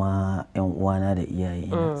da kuma 'yan uwana da iyaye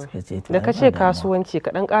suka ce da ka ce kasuwanci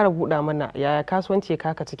ka dan ƙara buɗa mana yaya kasuwanci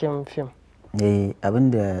kaka cikin fim? Abin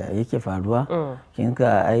da yake faruwa kin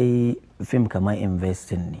ka ai fim kamar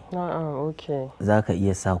investing ne. Za ka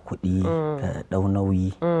iya sa kuɗi ka ɗau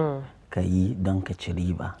nauyi ka yi don ka ci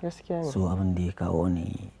riba. So abin da ya kawo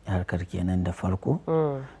ni harkar kenan da farko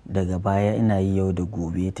daga baya ina yi yau da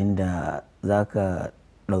gobe tunda za ka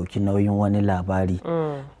ɗauki nauyin wani labari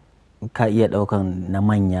ka iya ɗaukan na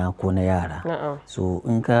manya ko na yara. So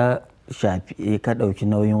in ka ɗauki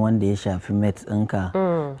nauyin wanda ya shafi mates ɗinka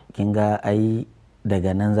kin ga ai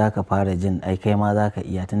daga nan za ka fara jin ai kai ma za ka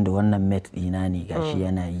iya tunda wannan mate ɗina ne gashi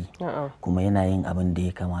yana yi kuma yana yin abin da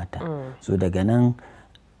ya kamata. So daga nan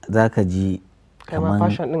za ka ji kamar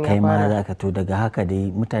kai ma za ka to daga haka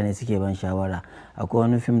dai mutane suke ban shawara. Akwai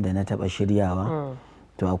wani fim da na taɓa shiryawa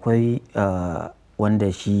to akwai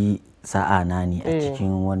wanda shi sa'a na ne a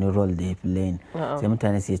cikin wani role da ya fi layin sai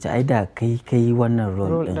mutane su ce ai da kai wannan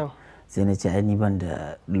role din sai na ce ai ni ban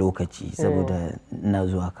da lokaci saboda ina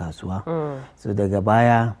zuwa kasuwa. So daga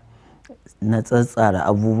baya na tsatsara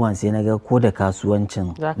abubuwan sai na ga ko da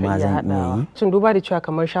kasuwancin ma zan iya yi. Cin duba da cewa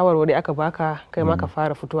kamar shawarwari aka baka kai ma ka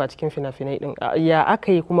fara fitowa cikin fina-finai din ya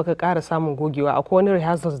aka yi kuma ka ƙara samun gogewa akwai wani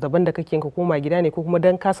rehearsals daban da kake ka koma gida ne ko kuma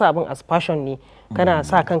dan ka sa abin as passion ne kana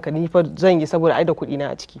sa kanka ni fa zan yi saboda ai da kuɗi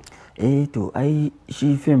na a ciki? To ai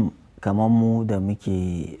shi fim kamar mu da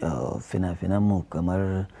muke fina-finan mu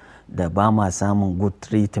kamar da ba ma samun good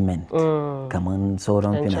treatment kamar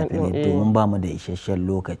sauran fina-finai domin ba mu da isasshen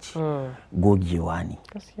lokaci gogewa ne.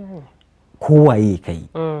 Kowaye kai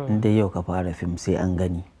inda yau ka fara fim sai an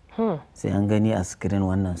gani a screen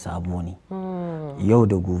wannan sabo ne yau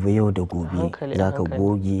da gobe za ka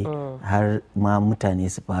goge har ma mutane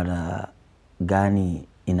su fara gane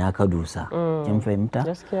ina ka dosa kin fahimta?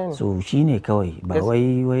 So shine kawai ba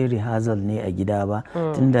wai rehearsal ne a gida ba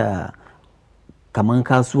tunda kaman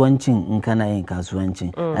kasuwancin in kana yin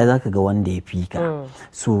kasuwancin ai zaka ga wanda ya fi ka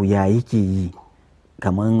so ya yake yi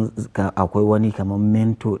kaman akwai wani kaman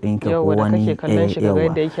mentor ɗinka ko wani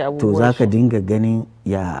yawa to zaka dinga ganin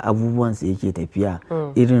ya abubuwan sa yake tafiya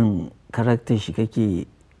irin karakter shi kake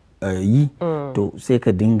yi to sai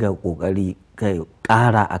ka dinga kokari ka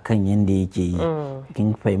ƙara akan yanda yake yi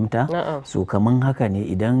kin fahimta so kaman haka ne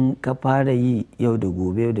idan ka fara yi yau da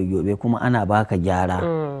gobe kuma ana baka gyara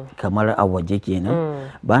kamar a waje kenan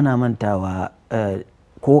bana mantawa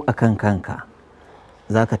ko akan kanka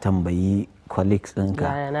zaka tambayi colleagues ɗinka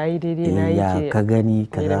ya ka gani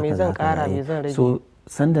kaza so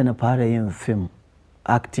sanda na fara yin film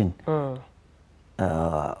acting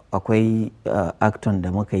akwai acton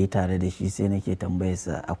da muka yi tare da shi sai nake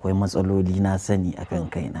tambayarsa akwai matsaloli na sani akan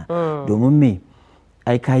kaina domin me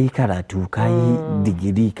ai kayi karatu kayi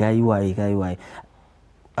digiri kayi waye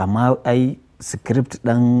amma ai script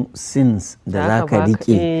dan scenes da za ka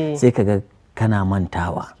rike sai ka ga kana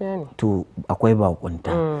mantawa to akwai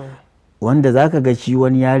bakunta wanda za ka ga shi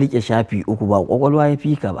wani ya rike shafi 3 ba kwakwalwa ya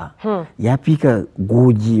fika ba ya fika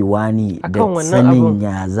gogewa ne da sanin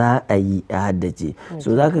ya za a yi a haddace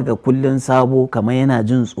so za ka ga kullum sabo kamar yana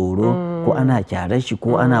jin tsoro ko ana kyarar shi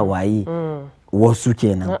ko ana waye wasu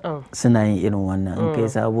kenan suna yin irin wannan in kai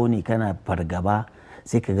sabo ne kana fargaba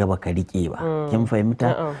sai ka ga baka rike ba kin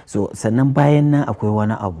fahimta so sannan bayan nan akwai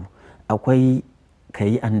wani abu akwai ka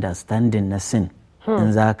yi understanding na sin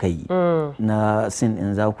in za ka yi na sin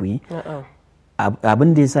in za ku yi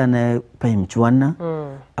abin da yasa na fahimci wannan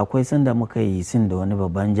akwai sanda muka yi sin da wani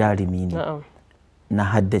babban jarumi ne na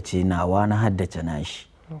haddace nawa na haddace nashi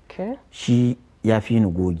shi ya fi ni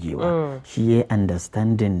gogewa shi ya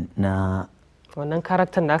understanding na wannan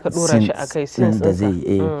karakter da aka dora shi a kai sin da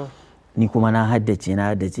zai ni kuma na haddace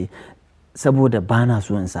saboda ba na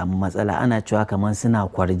so in samu matsala ana cewa kamar suna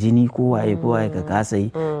kwarjini ko waye ka kasa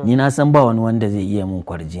yi ni na san ba wani wanda zai iya mun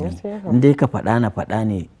kwarjini in dai ka faɗa na faɗa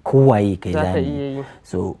ne ko waye kai zani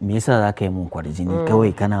so me yasa za ka yi mun kwarjini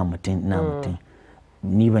kawai kana mutum ina mutum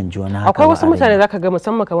ni ban ji wani haka akwai wasu mutane zaka ga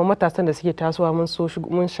musamman kamar matasan da suke tasowa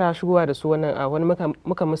mun sha shigowa da su wannan a wani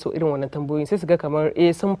muka musu irin wannan tambayoyin sai su ga kamar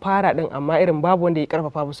sun fara din amma irin babu wanda ya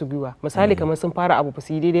karfafa musu gwiwa misali kamar sun fara abu ba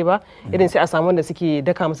su yi daidai ba irin sai a samu wanda suke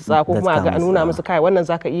daka musu tsaka ko kuma a nuna musu kai wannan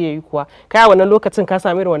zaka iya yi kuwa kai a wannan lokacin ka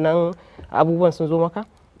samu irin wannan abubuwan sun zo maka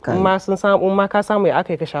ma sun samu ma ka samu ya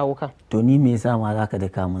aka yi ka shawo kan to ni me yasa ma zaka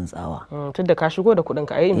daka min tsawa tunda ka shigo da kuɗin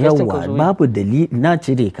ka ayi investing ka zo babu dalili na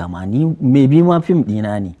cire kama ni me bi ma film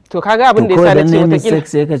dina ne to kaga abin da yasa nace wata kila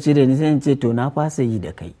sai ka cire ni sai in ce to na fasa yi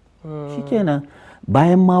da kai shikenan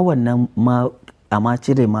bayan ma wannan ma amma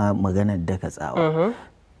cire ma maganar daka tsawa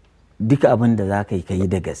duka abin da za ka yi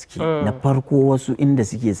da gaske na farko wasu inda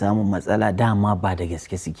suke samun matsala dama ba da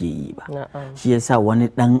gaske suke yi ba shi yasa wani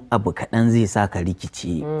dan abu kaɗan zai sa ka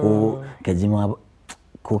rikice ko ka ji ma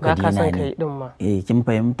ko ka dina ne kin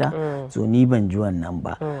fahimta so ni ban ji wannan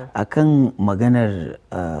ba akan maganar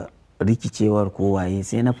rikicewar ko waye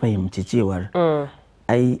sai na fahimci cewar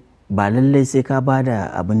ai ba lallai sai ka bada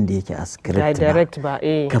abin da yake a script ba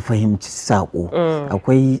ka fahimci sako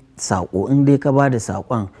akwai sako in dai ka bada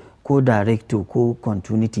sakon ko director ko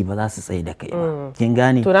continuity ba za su tsaye da kai ba kin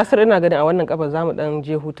gane to Nasir ina ganin a wannan kafa zamu dan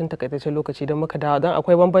je hutun takaitaccen lokaci don muka dawo dan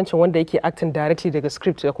akwai bambancin wanda yake acting directly daga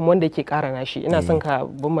script da kuma wanda yake kara nashi ina son ka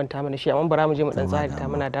bambanta mana shi amma bara mu je mu dan tsari ta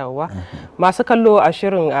muna dawowa masu kallo a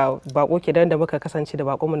shirin bako kenan da muka kasance da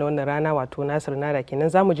bakon mu na wannan rana wato Nasir Nada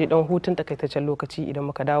kenan zamu je dan hutun takaitaccen lokaci idan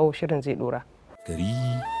muka dawo shirin zai dora gari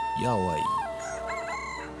ya waye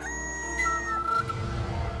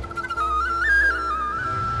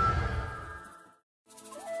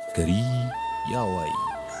gari ya waye.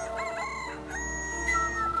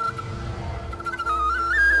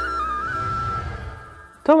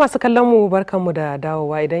 To masu kallon mu barkanmu da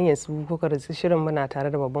dawowa idan yanzu kuka rasu shirin muna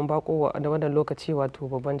tare da babban bako da wannan lokaci wato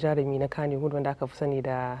babban jarumi na Kannywood wanda aka fi sani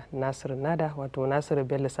da Nasir Nada wato Nasir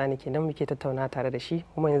Bello Sani kenan muke tattauna tare da shi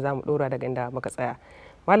kuma yanzu zamu dora daga inda muka tsaya.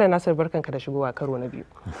 Malam Nasir barkanka da shigowa karo na biyu.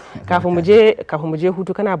 Kafin mu je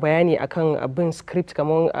hutu kana bayani akan bin script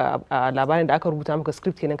kamar labarin da aka rubuta maka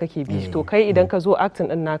script kenan kake bi. To kai idan ka zo acting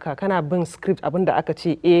din naka kana bin script abinda aka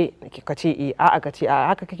ce ka ce a aka ce a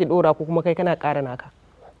haka kake dora ko kuma kai kana ƙara naka.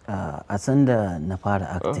 A sanda na fara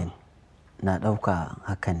acting na ɗauka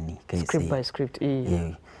hakan ne kai tsaye. Script by script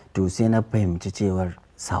to sai na fahimci cewar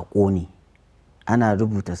saƙo ne ana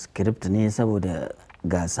rubuta script ne saboda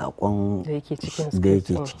ga saƙon da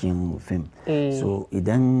yake cikin fim so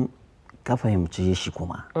idan ka fahimci shi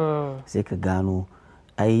kuma sai ka gano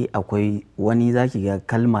ai akwai wani zaki ga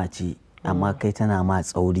kalma ce amma kai tana ma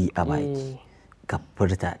tsauri a baki ka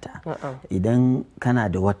furta ta idan kana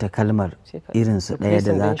da wata kalmar irin su ɗaya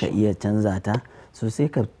da za ka iya canza ta so sai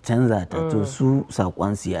ka canza ta to su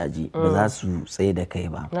saƙon su yaji ba za su tsaye da kai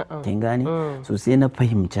ba kin gane so sai na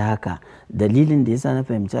fahimci haka dalilin da yasa na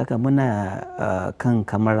fahimci haka muna kan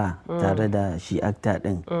kamera tare da shi actor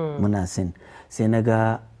din muna sin sai na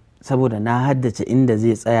ga saboda na haddace inda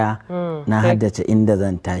zai tsaya na haddace inda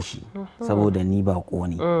zan tashi saboda ni bako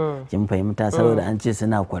ne kin fahimta saboda an ce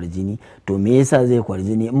suna kwarjini to me yasa zai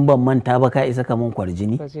kwarjini in ban manta ba ka isa kaman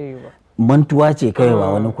kwarjini mantuwa ce kawai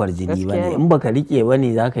ba wani kwarjini ba ne in baka rike ba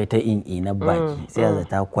ne za ka yi ta na baki sai a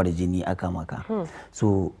zata kwarjini aka maka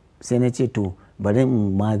so sai na ce to bari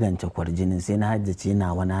in magance kwarjinin sai na haddace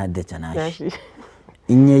na wani haddace nashi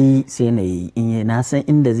in yayi sai na yi, in yayi na san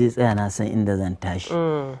inda zai tsaya, na san inda zan tashi.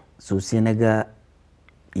 So sai na ga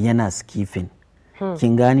yana skipping,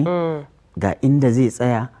 kin gane ga inda zai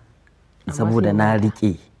tsaya saboda na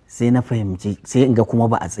rike, sai na fahimci, sai in ga kuma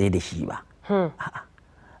ba a tsaye da shi ba.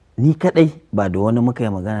 Ni kadai ba da wani muka yi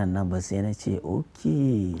magana nan ba, sai na ce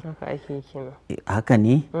okay haka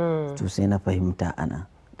ne. To sai na fahimta ana,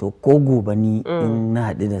 to ko gobe ni in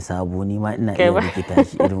na haɗu da sabo ni ma ina iya rikita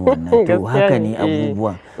shi irin wannan. To haka ne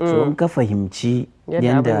abubuwan. So in ka fahimci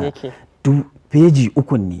yadda duk peji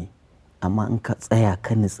 3 ne, amma in ka tsaya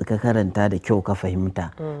ka nutsu ka karanta da kyau ka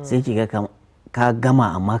fahimta, sai ki ga ka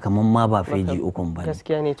gama amma kaman ma ba peji 3 ba ne.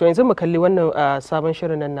 Gaskiya ne. To yanzu mu kalli wannan sabon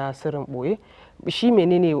shirin nan na sirrin boye. Shi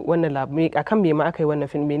menene wannan labari, akan me ma aka yi wannan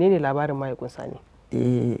film, menene labarin ma ya kunsa ne?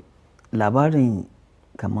 Labarin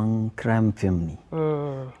kaman crime film ne.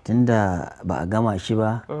 Tunda ba a gama shi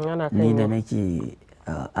ba, ni da nake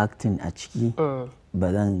acting a ciki ba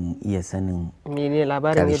zan iya sanin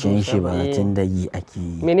karshen shi ba, tunda yi ake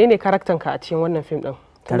yi. Menene karaktan ka a cikin wannan film din?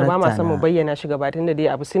 Tunda ba ma san mu bayyana shi gaba, tunda dai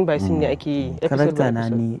abu scene by scene ne ake yi. Karakta na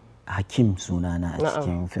ni Hakim sunana a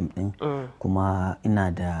cikin fim din, kuma ina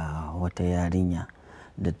da wata yarinya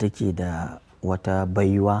da take da wata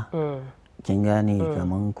baiwa, kin gane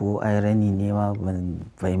kaman ko irony ne ma ban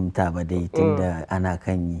fahimta ba dai, tunda ana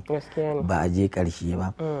kan yi ba a je karshe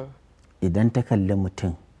ba. Idan ta kalli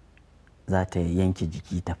mutum za ta yanke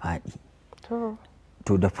jiki ta faɗi.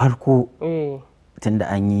 To da farko tunda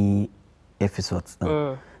an yi episodes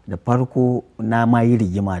din, da farko na ma yi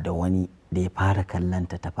rigima da wani da ya fara kallon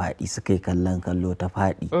ta faɗi, suka yi kallo ta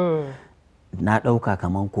faɗi. Na ɗauka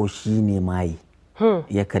kaman ko shi ne maye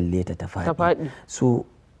ya kalle ta faɗi. So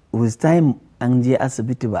with time an je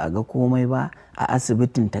asibiti ba a ga komai ba, a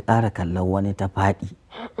asibitin ta ƙara kallon wani ta faɗi.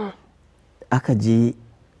 Aka je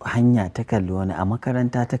hanya ta kalli wani, a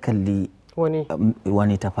makaranta ta kalli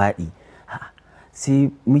wani ta faɗi.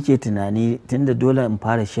 Sai muke tunani, tunda dole in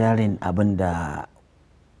fara sharing abin da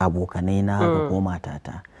abokanai na haka ko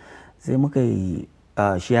matata, sai muka yi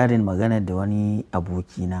sharing magana da wani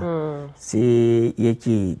abokina, sai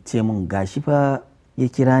yake ce min gashi fa ya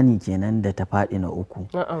kira ni kenan da ta faɗi na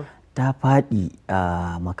 3. Ta faɗi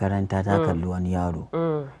a makaranta ta kalli wani yaro.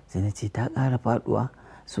 Sai na ce ta ƙara faɗuwa.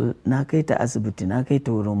 So na kai ta asibiti, na kai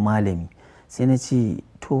ta wurin malami. Sai na ce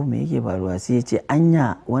to me yake faruwa? Sai ya ce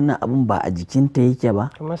anya wannan abun ba a jikinta yake ba?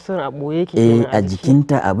 Kamar sun a ɓoye yake a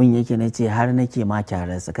jikinta abin yake. Na ce har nake ma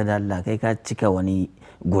kyararsa, kada Allah kai ka cika wani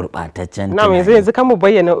gurɓataccen. Na yanzu kan mu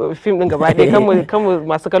bayyana fim din gaba ɗaya, kan mu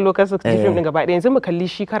masu kallo kan su fim din gaba ɗaya. Yanzu mu kalli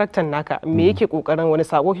shi karaktan naka, me yake kokarin, wani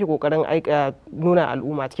sako ke kokarin nuna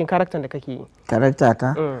al'umma cikin karaktan da kake yi? Karakta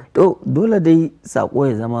ta? To dole dai sako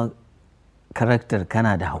ya zama karakter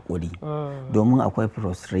kana da haƙuri, domin akwai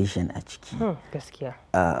frustration a ciki. Gaskiya.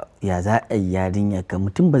 Ya za a yi yarinya ka,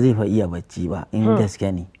 mutum ba zai fa iya bacci ba in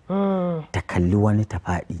gaske ne, ta kalli wani ta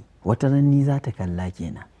faɗi, wata ranni za ta kalla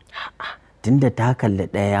kenan. Tunda ta kalli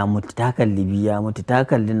ɗaya ya mutu, ta kalli 2 ya mutu, ta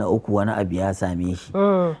kalli na 3 wani abu ya same shi.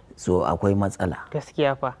 So akwai matsala.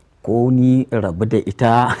 Gaskiya fa. Ko ni rabu da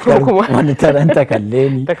ita wani taron ta kalle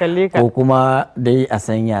ni, ko kuma dai a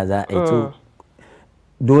sanya za a yi.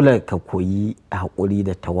 Dole ka koyi haƙuri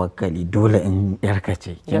da tawakkali, dole in yarka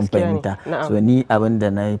ce, kin fahimta. So ni abin da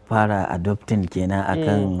na fara adopting kenan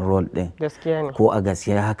akan role din. Ko a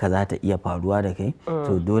gaskiya haka za ta iya faruwa da kai,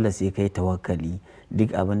 to dole sai kai tawakkali.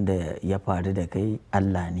 Duk abin da ya faru da kai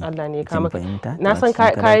Allah ne. Allah ne kin fahimta. Na san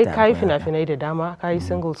kai fina-finai da dama, kai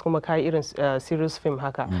singles kuma kai irin series film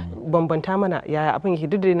haka. Bambanta mana yaya abin yake,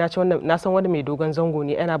 duk da na san wanda mai dogon zango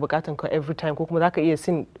ne, yana bukatan ka every time, ko kuma zaka iya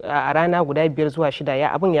sin a rana guda 5 zuwa 6.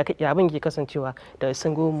 Ya abin ke kasancewa da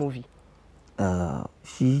single movie?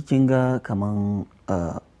 Shi kin ga kaman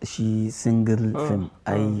shi single film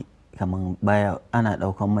ai kaman baya ana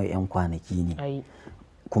daukan mai 'yan kwanaki ne.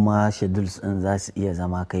 Kuma schedules din za su iya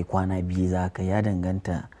zama kai kwana 2 za ka, ya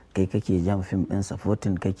danganta kai kake jan film din,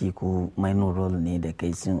 supporting kake ko minor role ne da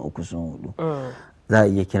kai sun 3 sun 4. Za a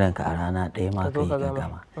iya kiran ka a rana 1 ma kai ka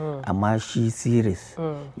gama. Amma shi series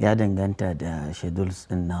ya danganta da schedules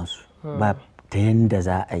din nasu. Ba ta yanda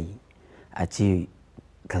za a yi a ce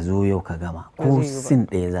ka zo yau ka gama, ko sin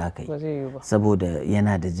 1 za ka yi, saboda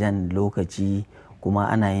yana da jan lokaci, kuma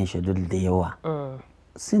ana yin schedule da yawa.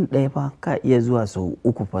 Sin 1 fa ka iya zuwa sau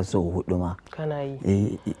 3 fa sau 4 ma kana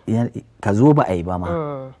yi, ka zo ba a yi ba ma.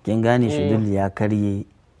 Kin gane schedule ya karye,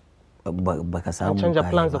 baka samu canja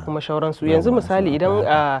plans da kuma shauransu. Yanzu misali idan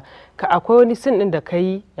akwai wani sin din da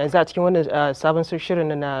kai yanzu a cikin wannan sabon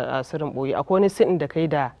shirin na sirrin boye, akwai wani sin din da kai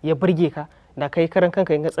da ya burge ka, da kai karan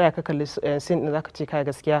kanka in ka tsaya ka kalli sin din zaka ce kai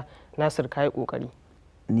gaskiya Nasir kai kokari?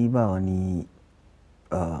 Ni ba wani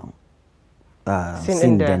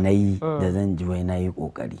sin da na yi da zan ji wai na yi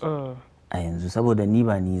kokari a yanzu, saboda ni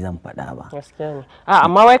ba ni zan faɗa ba. Gaskiya ne.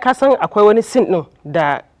 Amma wai ka san akwai wani sin din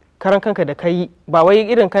da karan kanka da kai ba wai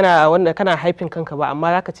irin kana haifin kanka ba, amma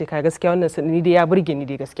zaka ce ka gaskiya wannan sin ni dai ya burge ni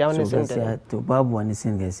dai gaskiya wannan sin da. To babu wani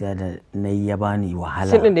sin gaskiya da na yi ya bani wahala.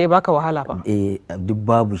 Sin din da ya baka wahala ba? Duk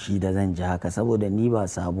babu shi da zan ji haka, saboda ni ba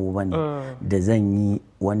sabo bane da zan yi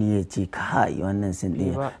wani ya ce kai wannan sin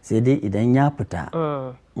din, sai dai idan ya fita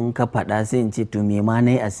in ka faɗa sai in ce to me ma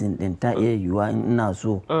nayi a sin din, ta iya yiwuwa in ina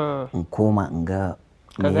so in koma in ga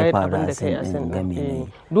me ya faru a sin din ga me.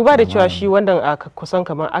 Duba da cewa shi wannan kusan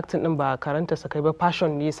kamar acting din ba karanta sa kai ba,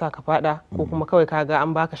 passion ne yasa ka fada ko kuma kawai ka ga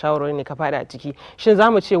an baka shawarwari ne ka fada a ciki. Shin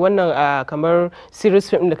zamu ce wannan kamar series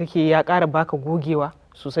film da kake ya ƙara baka gogewa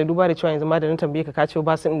sosai, duba da cewa yanzu ma da na tambaye ka ce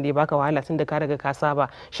ba sin da ya baka wahala tun da ka riga ka saba.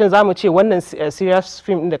 Shin zamu ce wannan serious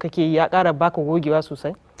film da kake ya ƙara baka gogewa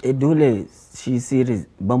sosai? Dole shi series,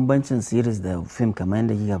 bambancin series da film kamar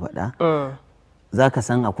yadda kika faɗa, za ka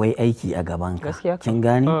san akwai aiki a gaban ka, kin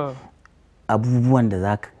gane abubuwan da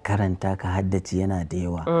za ka karanta ka haddace yana da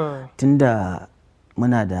yawa. Tunda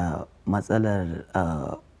muna da matsalar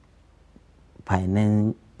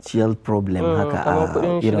financial problem haka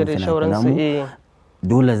a irin fina-finanmu,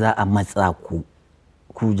 dole za a matsa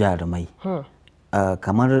ku jarumai.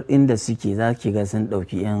 Kamar inda suke za ki ga sun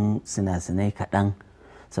ɗauki 'yan sinasinai kaɗan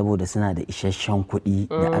saboda suna da isasshen kuɗi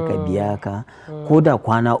da aka biya ka, ko da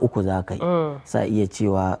kwana 3 za ka yi sa iya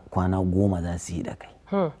cewa kwana 10 za su yi da kai,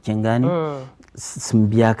 kin gane sun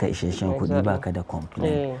biya ka isasshen kuɗi baka da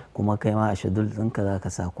complain, kuma kai ma a schedule ɗinka za ka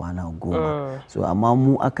sa kwana 10. So amma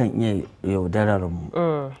mu akan iya yaudarar mu,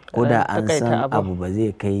 ko da an san abu ba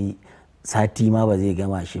zai kai sati ma ba zai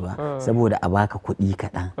gama shi ba, saboda a baka kuɗi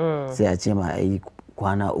kaɗan sai a ce ma ai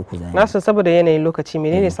kwana 3 zai. Na san saboda yanayin lokaci,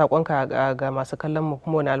 menene sakonka ga masu kallon mu,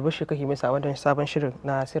 kuma wani albashi kake mai sa wannan sabon shirin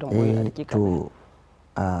na sirrin boye a dakika? To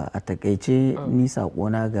a takaice ni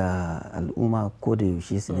sakona ga al'umma ko da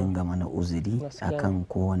yaushe su dinga mana uzuri akan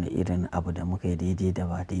kowane irin abu da muka yi daidai da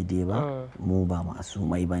ba daidai ba, mu ba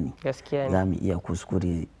masumai bane, za mu iya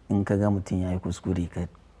kuskure. In ka ga mutum ya yi kuskure ka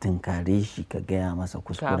tunkare shi ka gaya masa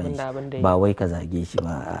kuskuren shi, ba wai ka zage shi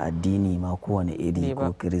ba. A addini ma kowane iri,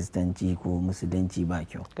 ko kiristanci ko musulunci ba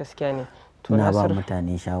kyau. Gaskiya ne. Ina ba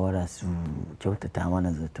mutane shawara su kyautata mana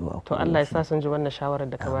zato. To Allah ya sa sun ji wannan shawarar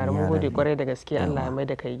da ka bayar, mun gode kwarai da gaske. Allah ya mai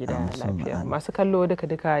da kai gida lafiya. Masu kallo duka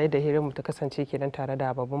yadda hirar mu ta kasance kenan tare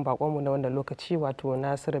da babban bakon mu na wannan lokaci, wato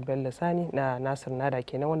Nasiru Bello Sani na Nasir Nada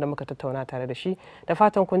kenan, wanda muka tattauna tare da shi. Da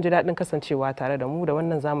fatan kun ji daɗin kasancewa tare da mu. Da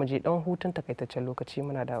wannan zamu je dan hutun takaitaccen lokaci,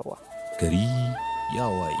 muna dawowa. Gari ya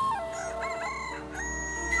waye.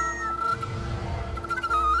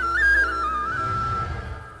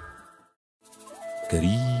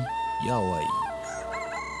 Gari ya waye.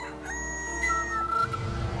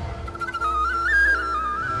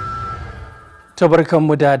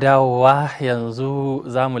 Tabarkanmu da dawowa, yanzu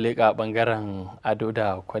za mu leƙa ɓangaren ado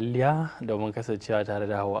da kwalliya domin kasancewa tare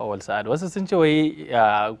da Hauwa Awal Sa'ad. Wasu sun ce wai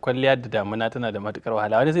kwalliya da damuna tana da matukar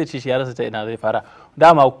wahala, wani zai ce shi ya rasa ta ina zai fara.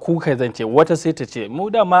 Dama ku kai zan ce, wata sai ta ce mu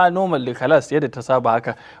dama normal kalas yadda ta saba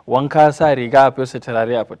haka, wanka sa riga a fesa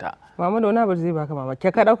turare a fita. Mama da wani abu zai baka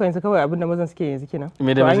mamaki, ka dauka yanzu kawai abin da mazan suke yanzu kenan.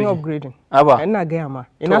 Me da an yi upgrading. Ina gaya ma,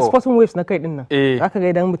 ina sporting waves na kai din nan. Zaka ga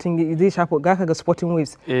idan mutum zai shafa, zaka ga sporting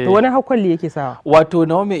waves. To wani hakwalli yake sawa. Wato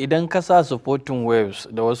Naomi, idan ka sa supporting waves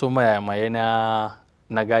da wasu mayamaye na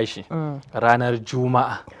gashi ranar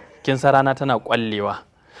Juma'a, kin sa rana tana kwallewa,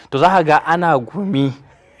 to za ka ga ana gumi,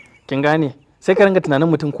 kin gane, sai ka ringa tunanin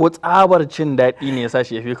mutum ko tsabar cin daɗi ne ya sa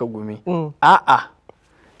shi ya fi ka gumi. A'a,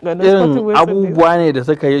 irin abubuwa ne da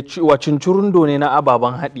suka yi cincirundo ne na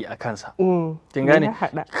ababen haɗi a kansa, kin gane.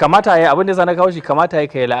 Kamata ya abin da sana kawo shi, kamata ya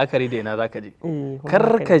kai la'akari da ina za ka je,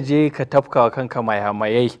 kar ka je ka tafkawa kanka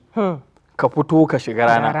mayamayai ka fito ka shiga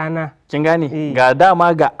rana, kin gane. Ga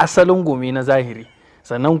dama ga asalin gumi na zahiri,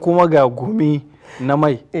 sannan kuma ga gumi na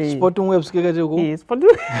mai. Sporting waves kika je ko?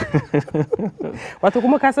 Wato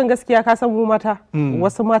kuma ka san gaskiya, ka san mu mata,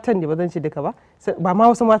 wasu matan ne ba zan ce duka ba ma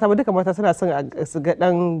wasu mata ba, duka mata suna son su ga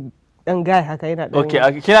dan gaya haka yana dan. Okay,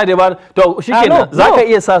 kina da ba to shikenan zaka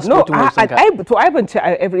iya sa sporting waves ɗinka. To ai ban ce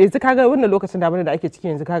yanzu kaga wannan lokacin da ake ciki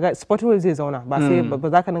yanzu, kaga sporting waves zai zauna ba sai ba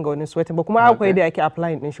za ka nan ga wani sweater ba, kuma akwai da ake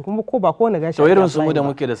applying din shi, kuma ko ba ko wani gashi. To irin su mu da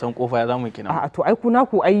muke da san kofa ya zamu kina. A'a to ai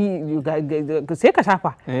ku ai sai ka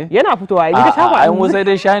shafa yana fitowa, ai ka shafa ai mu sai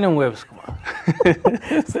dai shining waves kuma.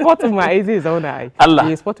 Sporting ma ai zai zauna ai.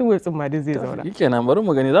 Allah. Sporting waves din ma dai zai zauna. Shikenan bari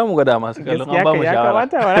mu gani, zamu ga da masu kallon an ba mu shawara. Ya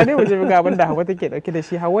kamata wala ne mu je ga abin da Hauwa take dauke da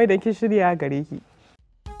shi. Hauwa idan kin shirya gare ki.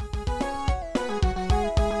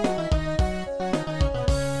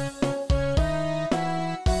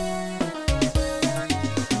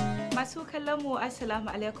 assalamu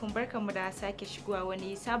alaikum, barkanmu da sake shigowa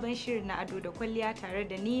wani sabon shirin na ado da kwalliya tare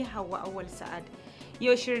da ni Hauwa Awal Sa'ad.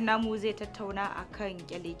 Yau shirin namu zai tattauna akan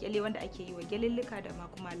kyale-kyale wanda ake yi wa gyalillika da ma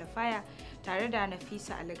kuma lafaya tare da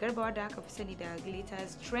Nafisa Algarba wadda aka fi sani da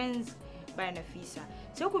Glitters Trends by Nafisa.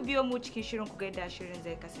 Sai ku biyo mu cikin shirin ku ga yadda shirin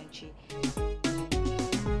zai kasance.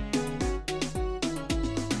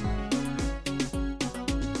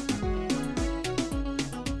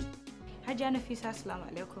 Hajiya Nafisa, assalamu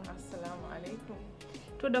alaikum. Assalamu alaikum.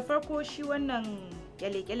 To da farko shi wannan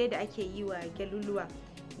kyale-kyale da ake yi wa gyaluluwa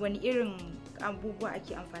wani irin abubuwa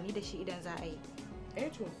ake amfani da shi idan za a yi?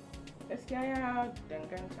 To gaskiya ya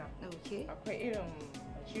danganta. Okay. Akwai irin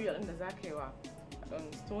material inda za ka yi wa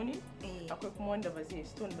stone, akwai kuma wanda ba zai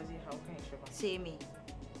stone ba zai hau kan shi ba. Sai me?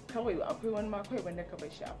 Kawai akwai wani ma kawai wanda ka bar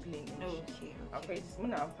shi a plain din shi. Okay. Akwai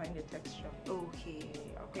muna amfani da texture. Okay.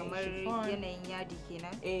 Akwai kamar chiffon. yanayin yadi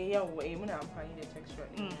kenan? Yawwa muna amfani da texture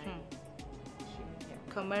din.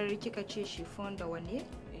 Kamar kika ce chiffon da wane?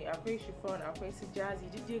 Akwai chiffon, akwai su jazi,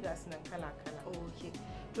 duk dai ga su nan kala-kala. Okay.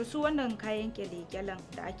 To su wannan kayan kyale-kyalen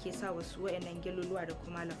da ake sa wasu wa'annan gyaluluwa da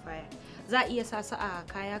kuma lafaya, za a iya sa su a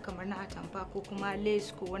kaya kamar na atamfa ko kuma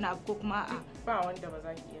lace ko wani abu ko kuma a? Ba wanda ba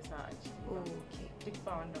za ki iya sa a ciki ba. Okay. Duk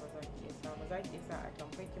ba wanda ba za ki iya sa ba. Za ki iya sa a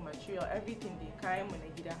tamfanki material, everything da kayan mu na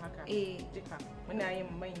gida haka. Duka. Muna yin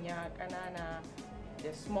manya, ƙanana,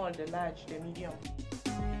 da small, da large, da medium.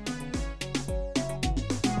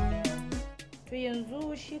 To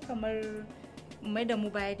yanzu shi kamar mai da mu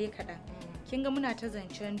baya dai kaɗan. Kin ga muna ta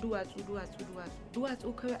zancen duwatsu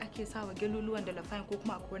kawai ake sa wa gyaluluwan da lafayin ko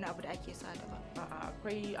kuma akwai wani abu da ake sa daban? A'a,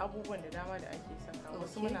 akwai abubuwan da dama da ake saka.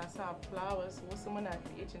 Wasu muna sa flowers, wasu muna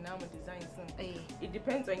creating namu designs din. It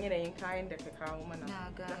depends on yanayin kayan da ka kawo mana.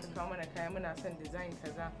 Za ka kawo mana kaya muna son design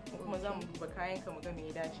kaza, kuma za mu duba kayan ka mu ga me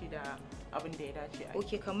ya dace da abin da ya dace a yi.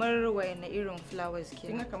 Okay, kamar wayanne irin flowers kenan?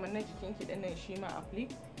 Kin ga kamar na jikinki din nan shi ma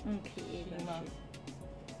applique. Okay, shi ma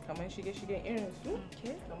kamar shige-shigen irin su,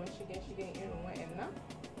 kamar shige-shigen irin wa'annan.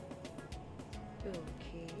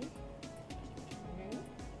 Okay.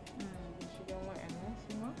 Shigen wa'annan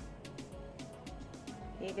su ma.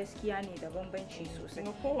 Gaskiya ne da bambanci sosai.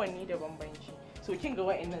 Kuma kowanne da bambanci. So kin ga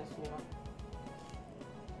wa'annan su ma.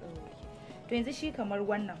 To yanzu shi kamar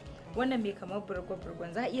wannan mai kamar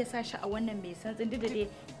burgo-burgon za a iya sa shi a wannan mai santsi duk da dai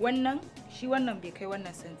wannan bai kai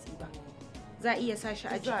wannan santsi ba. Za a iya sa shi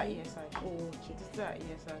a jiki? Za a iya sa shi. Okay. Za a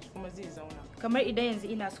iya sa shi kuma zai zauna. Kamar idan yanzu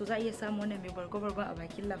ina so za a iya samu wannan mai bargo-bargon a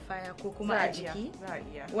bakin lafaya ko kuma a jiki? Za a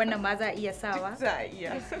iya. Wannan ma za a iya sawa? Za a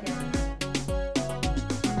iya.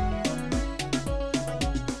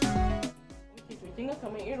 To kin ga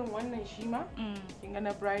kamar irin wannan shi ma? Kin ga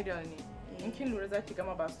na bridal ne. In kin lura za ki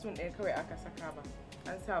gama ba stone ɗaya kawai aka saka ba.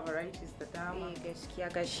 An sa varieties da dama.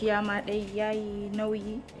 Gaskiya gashiya ma ɗai yayi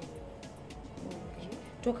nauyi.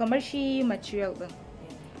 To kamar shi material din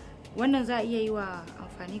wannan za a iya yi wa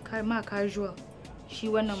amfani ma casual shi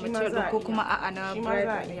wannan material din ko kuma a'a na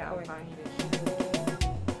bridal ne kawai?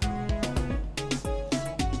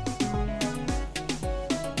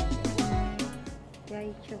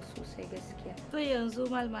 Yayi kyau sosai gaskiya. To yanzu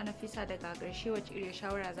Malama Nafisa, daga ƙarshe wacce irin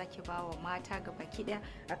shawara zaki ba wa mata gabaki ɗaya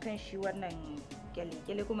akan shi wannan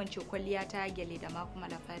gyale kuma ce kwalliya ta gyale da ma kuma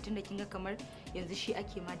lafaya, tunda kinga kamar yanzu shi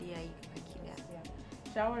ake ma da yayi gabaki ɗaya?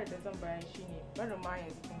 Shawarar da zan bayar shine barin ma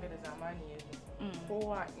yanzu kin ga da zamani yanzu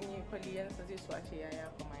kowa in yi kwalliyansa zai so a ce ya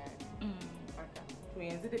yafa mayafi haka. To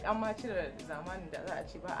yanzu duk an ma cire zamanin da za a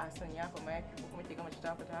ce ba a son yafa mayafi ko kuma ke gama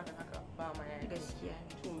ta fita haka ba mayafi. Gaskiya.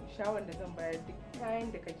 To shawarar da zan bayar duk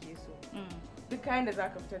kayan da kake so duk kayan da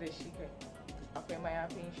zaka fita da shi kai akwai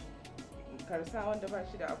mayafin shi. Karsa wanda ba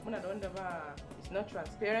shi da muna da wanda ba is not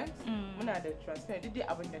transparent, muna da transparent duk dai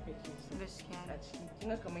abin da kake so. Gaskiya. A ciki kin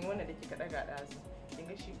ga kamar wannan da kika daga ɗazu kin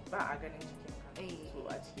ga shi ba a ganin cikin ka. So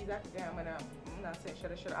a ciki zaka gaya mana muna son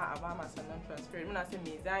shar-shar a'a ba ma son non transparent, muna son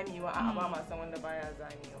mai zamewa a'a ba ma son wanda baya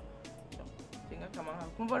zamewa. Kin ga kamar haka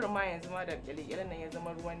kuma barin ma yanzu ma da kyale-kyalen nan ya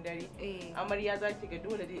zama ruwan dare. Amarya za ki ga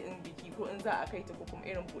dole dai in biki ko in za a kai ta ko kuma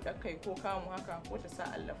irin buɗar kai ko kamu haka ko ta sa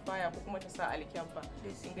allafaya ko kuma ta sa alkyabba.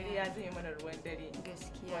 Kin ga ya zai mana ruwan dare.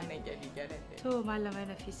 Gaskiya. Wannan kyale-kyalen dai. To Malama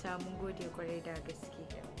Nafisa, mun gode kwarai da gaske.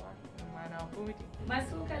 Na gode.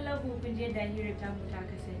 Masu kallon mu kun je da hirar tamu ta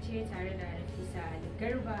kasance tare da Nafisa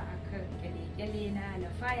Algarba akan kyale-kyale na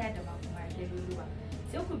lafaya da ma kuma gyaluluwa.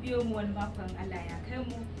 Sai ku biyo mu wani makon Allah ya kai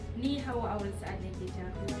mu. Ni Hauwa Awal Sa'ad nake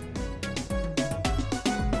taku.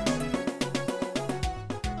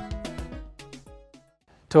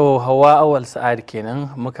 To Hauwa Awal Sa'ad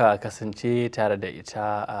kenan muka kasance tare da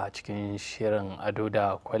ita a cikin shirin ado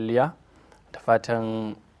da kwalliya. Da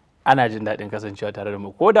fatan ana jin daɗin kasancewa tare da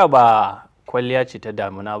mu, ko da ba kwalliya ce ta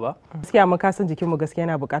damuna ba. Gaskiya mun kasan jikinmu gaskiya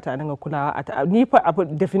yana bukata a dinga kulawa. Ni fa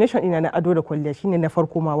definition ina na ado da kwalliya shine na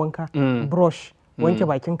farko ma wanka, brush, wanke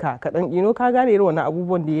bakinka kaɗan ka gane irin wannan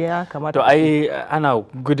abubuwan da ya kamata. To ai ana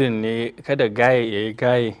gudun ne kada gaye yayi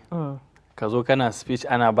gaye. Ka zo kana speech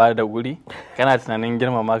ana ba da guri kana tunanin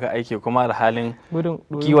girmama ka aiki kuma alhalin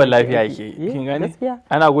kiwon lafiya ke kin gane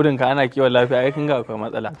ana gudun ka ana kiwon lafiya ai kin ga akwai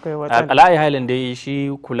matsala. Ala'ayi halin da shi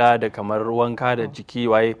kula da kamar wanka da jiki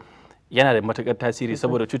waye yana da matukar tasiri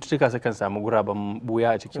saboda cututtuka sukan samu guraben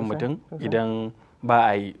buya a cikin mutum idan ba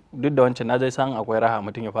a yi duk da wancan na zai san akwai raha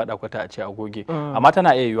mutum ya fada kwata a ce a goge amma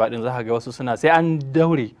tana iya yiwuwa din za ka ga wasu suna sai an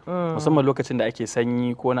daure musamman lokacin da ake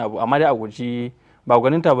sanyi ko na abu amma dai a guji ba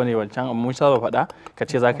gwaninta bane wancan mun saba faɗa ka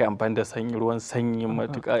ce za ka yi amfani da ruwan sanyi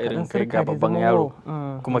matuƙa irin kai ga babban yaro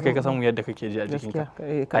kuma kai ka san yadda kake ji a jikinka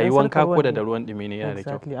a yi wanka ko da ruwan ɗumi ne yana da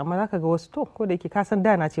kyau amma za ka ga wasu to ko da yake ka san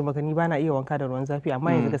da na ce maka ni ba na iya wanka da ruwan zafi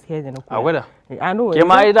amma yanzu gaskiya da na koya a gwada ke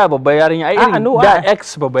ma ai da babbar yarinya ai irin da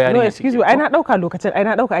ex babbar yarinya excuse me ai na dauka lokacin ai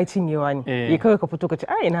na dauka ai cinyewa ne kawai ka fito ka ce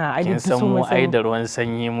ai na ai kin san mu ai da ruwan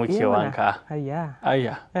sanyi muke wanka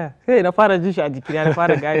ayya sai na fara jin shi a jikina na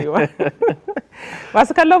fara ganewa.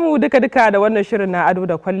 Masu kallon mu duka da wannan shirin na ado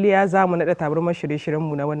da kwalliya za mu naɗa tabarmar shirye-shiryen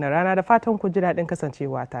mu na wannan rana da fatan ku ji daɗin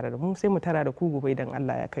kasancewa tare da mu sai mu tara da ku gobe idan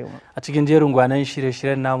Allah ya kai mu. A cikin jerin gwanan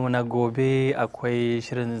shirye-shiryen namu na gobe akwai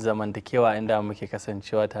shirin zamantakewa inda muke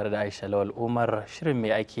kasancewa tare da Aisha Lawal Umar, shirin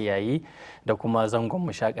me ake yayi da kuma zangon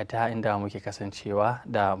mu shakata inda muke kasancewa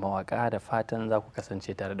da mawaka da fatan za ku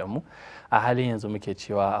kasance tare da mu. A halin yanzu muke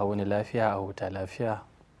cewa a wuni lafiya a huta lafiya.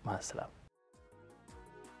 Ma'assalam.